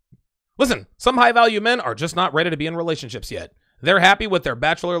you. Listen, some high-value men are just not ready to be in relationships yet. They're happy with their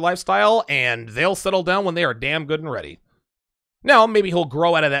bachelor lifestyle, and they'll settle down when they are damn good and ready. Now, maybe he'll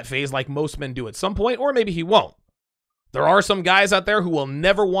grow out of that phase like most men do at some point, or maybe he won't. There are some guys out there who will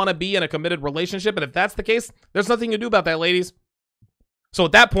never want to be in a committed relationship, and if that's the case, there's nothing to do about that, ladies. So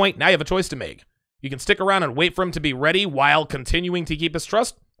at that point, now you have a choice to make. You can stick around and wait for him to be ready while continuing to keep his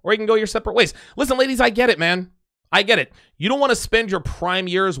trust, or you can go your separate ways. Listen, ladies, I get it, man. I get it. You don't want to spend your prime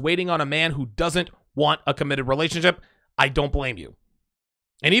years waiting on a man who doesn't want a committed relationship. I don't blame you.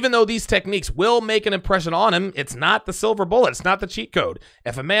 And even though these techniques will make an impression on him, it's not the silver bullet. It's not the cheat code.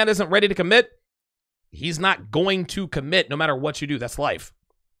 If a man isn't ready to commit, he's not going to commit no matter what you do. That's life.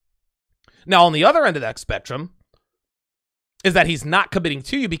 Now, on the other end of that spectrum is that he's not committing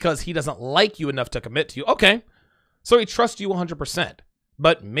to you because he doesn't like you enough to commit to you. Okay, so he trusts you 100%,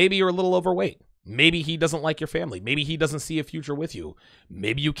 but maybe you're a little overweight. Maybe he doesn't like your family. Maybe he doesn't see a future with you.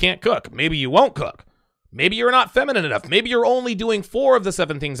 Maybe you can't cook. Maybe you won't cook. Maybe you're not feminine enough. Maybe you're only doing 4 of the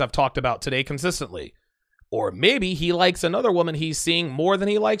 7 things I've talked about today consistently. Or maybe he likes another woman he's seeing more than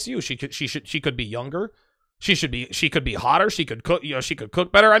he likes you. She could be younger. She could be hotter. She could cook, she could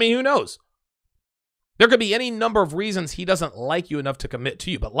cook better. I mean, who knows? There could be any number of reasons he doesn't like you enough to commit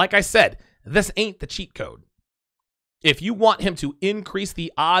to you. But like I said, this ain't the cheat code. If you want him to increase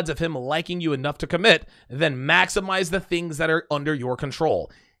the odds of him liking you enough to commit, then maximize the things that are under your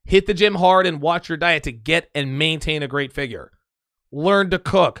control. Hit the gym hard and watch your diet to get and maintain a great figure. Learn to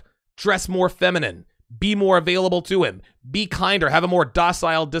cook, dress more feminine, be more available to him, be kinder, have a more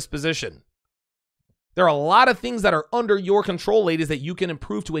docile disposition. There are a lot of things that are under your control, ladies, that you can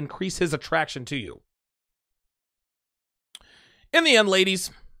improve to increase his attraction to you. In the end,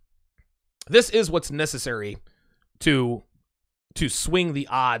 ladies, this is what's necessary to swing the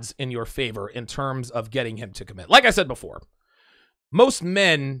odds in your favor in terms of getting him to commit. Like I said before, most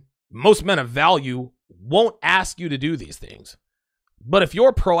men of value won't ask you to do these things. But if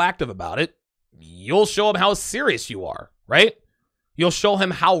you're proactive about it, you'll show him how serious you are, right? You'll show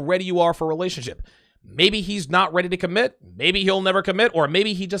him how ready you are for a relationship. Maybe he's not ready to commit. Maybe he'll never commit, or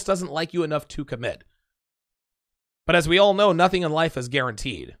maybe he just doesn't like you enough to commit. But as we all know, nothing in life is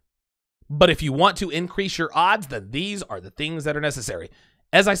guaranteed. But if you want to increase your odds, then these are the things that are necessary.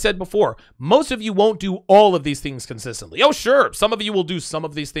 As I said before, most of you won't do all of these things consistently. Oh, sure, some of you will do some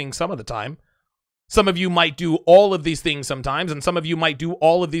of these things some of the time. Some of you might do all of these things sometimes, and some of you might do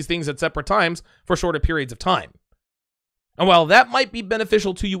all of these things at separate times for shorter periods of time. And while that might be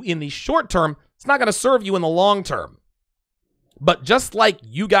beneficial to you in the short term, it's not going to serve you in the long term. But just like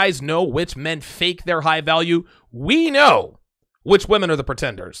you guys know which men fake their high value, we know which women are the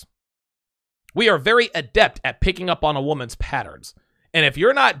pretenders. We are very adept at picking up on a woman's patterns. And if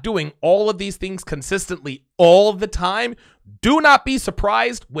you're not doing all of these things consistently all the time, do not be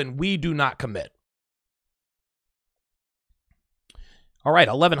surprised when we do not commit. All right,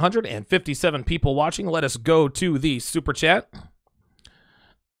 1,157 people watching. Let us go to the super chat.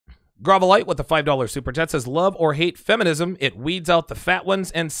 Gravelite with the $5 super chat says, love or hate feminism, it weeds out the fat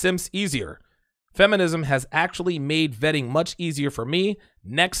ones and simps easier. Feminism has actually made vetting much easier for me.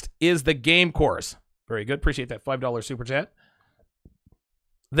 Next is the game course. Very good. Appreciate that $5 super chat.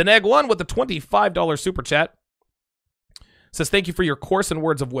 The Neg One with the $25 super chat says, thank you for your course and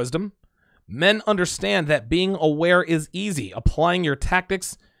words of wisdom. Men understand that being aware is easy. Applying your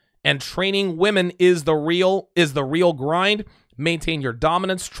tactics and training women is the real grind. Maintain your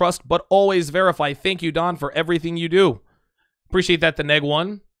dominance, trust, but always verify. Thank you, Don, for everything you do. Appreciate that, the Neg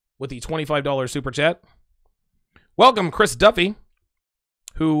One with the $25 super chat. Welcome, Chris Duffy,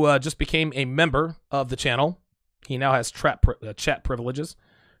 who just became a member of the channel. He now has chat privileges.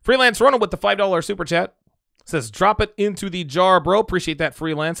 Freelance Ronan with the $5 super chat says, drop it into the jar, bro. Appreciate that,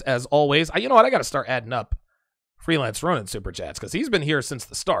 Freelance, as always. You know what? I got to start adding up Freelance Ronan super chats because he's been here since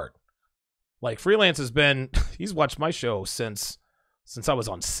the start. Like, Freelance has been, he's watched my show since I was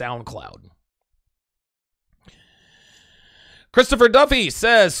on SoundCloud. Christopher Duffy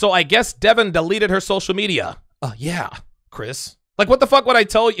says, so I guess Devin deleted her social media. Yeah, Chris. Like, what the fuck would I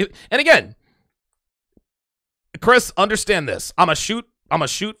tell you? And again, Chris, understand this. I'm a shoot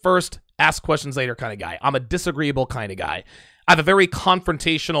first, ask questions later kind of guy. I'm a disagreeable kind of guy. I have a very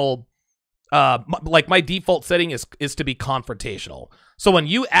confrontational, like my default setting is to be confrontational. So when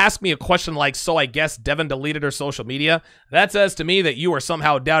you ask me a question like, so I guess Devin deleted her social media, that says to me that you are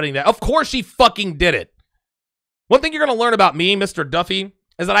somehow doubting that. Of course she fucking did it. One thing you're going to learn about me, Mr. Duffy,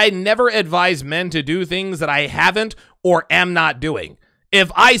 is that I never advise men to do things that I haven't or am not doing.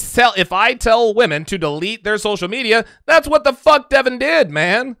 If I tell women to delete their social media, that's what the fuck Devin did,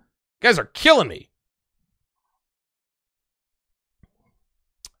 man. You guys are killing me.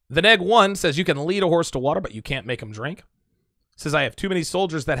 The Neg One says you can lead a horse to water, but you can't make him drink. Says I have too many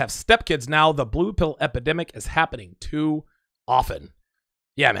soldiers that have stepkids now. The blue pill epidemic is happening too often.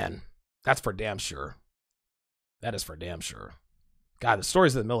 Yeah, man. That's for damn sure. That is for damn sure. God, the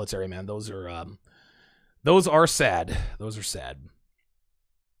stories of the military, man, those are sad. Those are sad.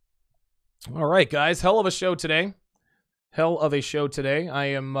 All right, guys. Hell of a show today. Hell of a show today. I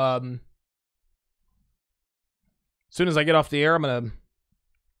am, as soon as I get off the air, I'm going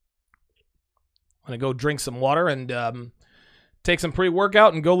to go drink some water and take some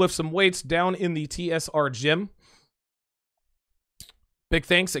pre-workout and go lift some weights down in the TSR gym. Big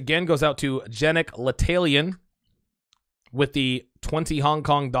thanks again goes out to Jenik Latalian with the 20 Hong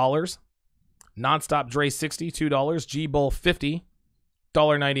Kong dollars. Nonstop Dre 60, $2. G-Bull 50,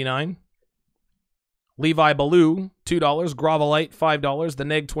 $1.99. Levi Ballou, $2. Gravelite, $5. The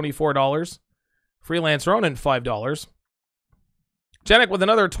Neg, $24. Freelance Ronan, $5. Janik with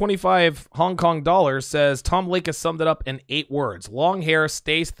another 25 Hong Kong dollars says, Tom Lakis summed it up in 8 words. Long hair,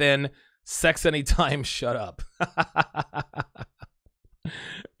 stays thin, sex anytime, shut up.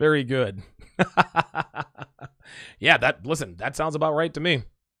 Very good. Yeah, that sounds about right to me.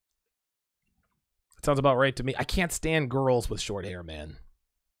 That sounds about right to me. I can't stand girls with short hair, man.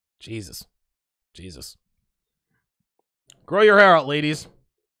 Jesus. Grow your hair out, ladies.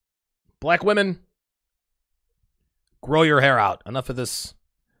 Black women, grow your hair out. Enough of this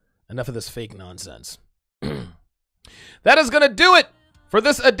fake nonsense. That is going to do it for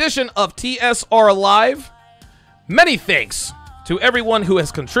this edition of TSR Live. Many thanks to everyone who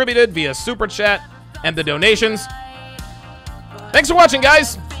has contributed via Super Chat and the donations. Thanks for watching,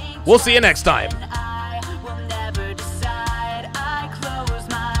 guys. We'll see you next time.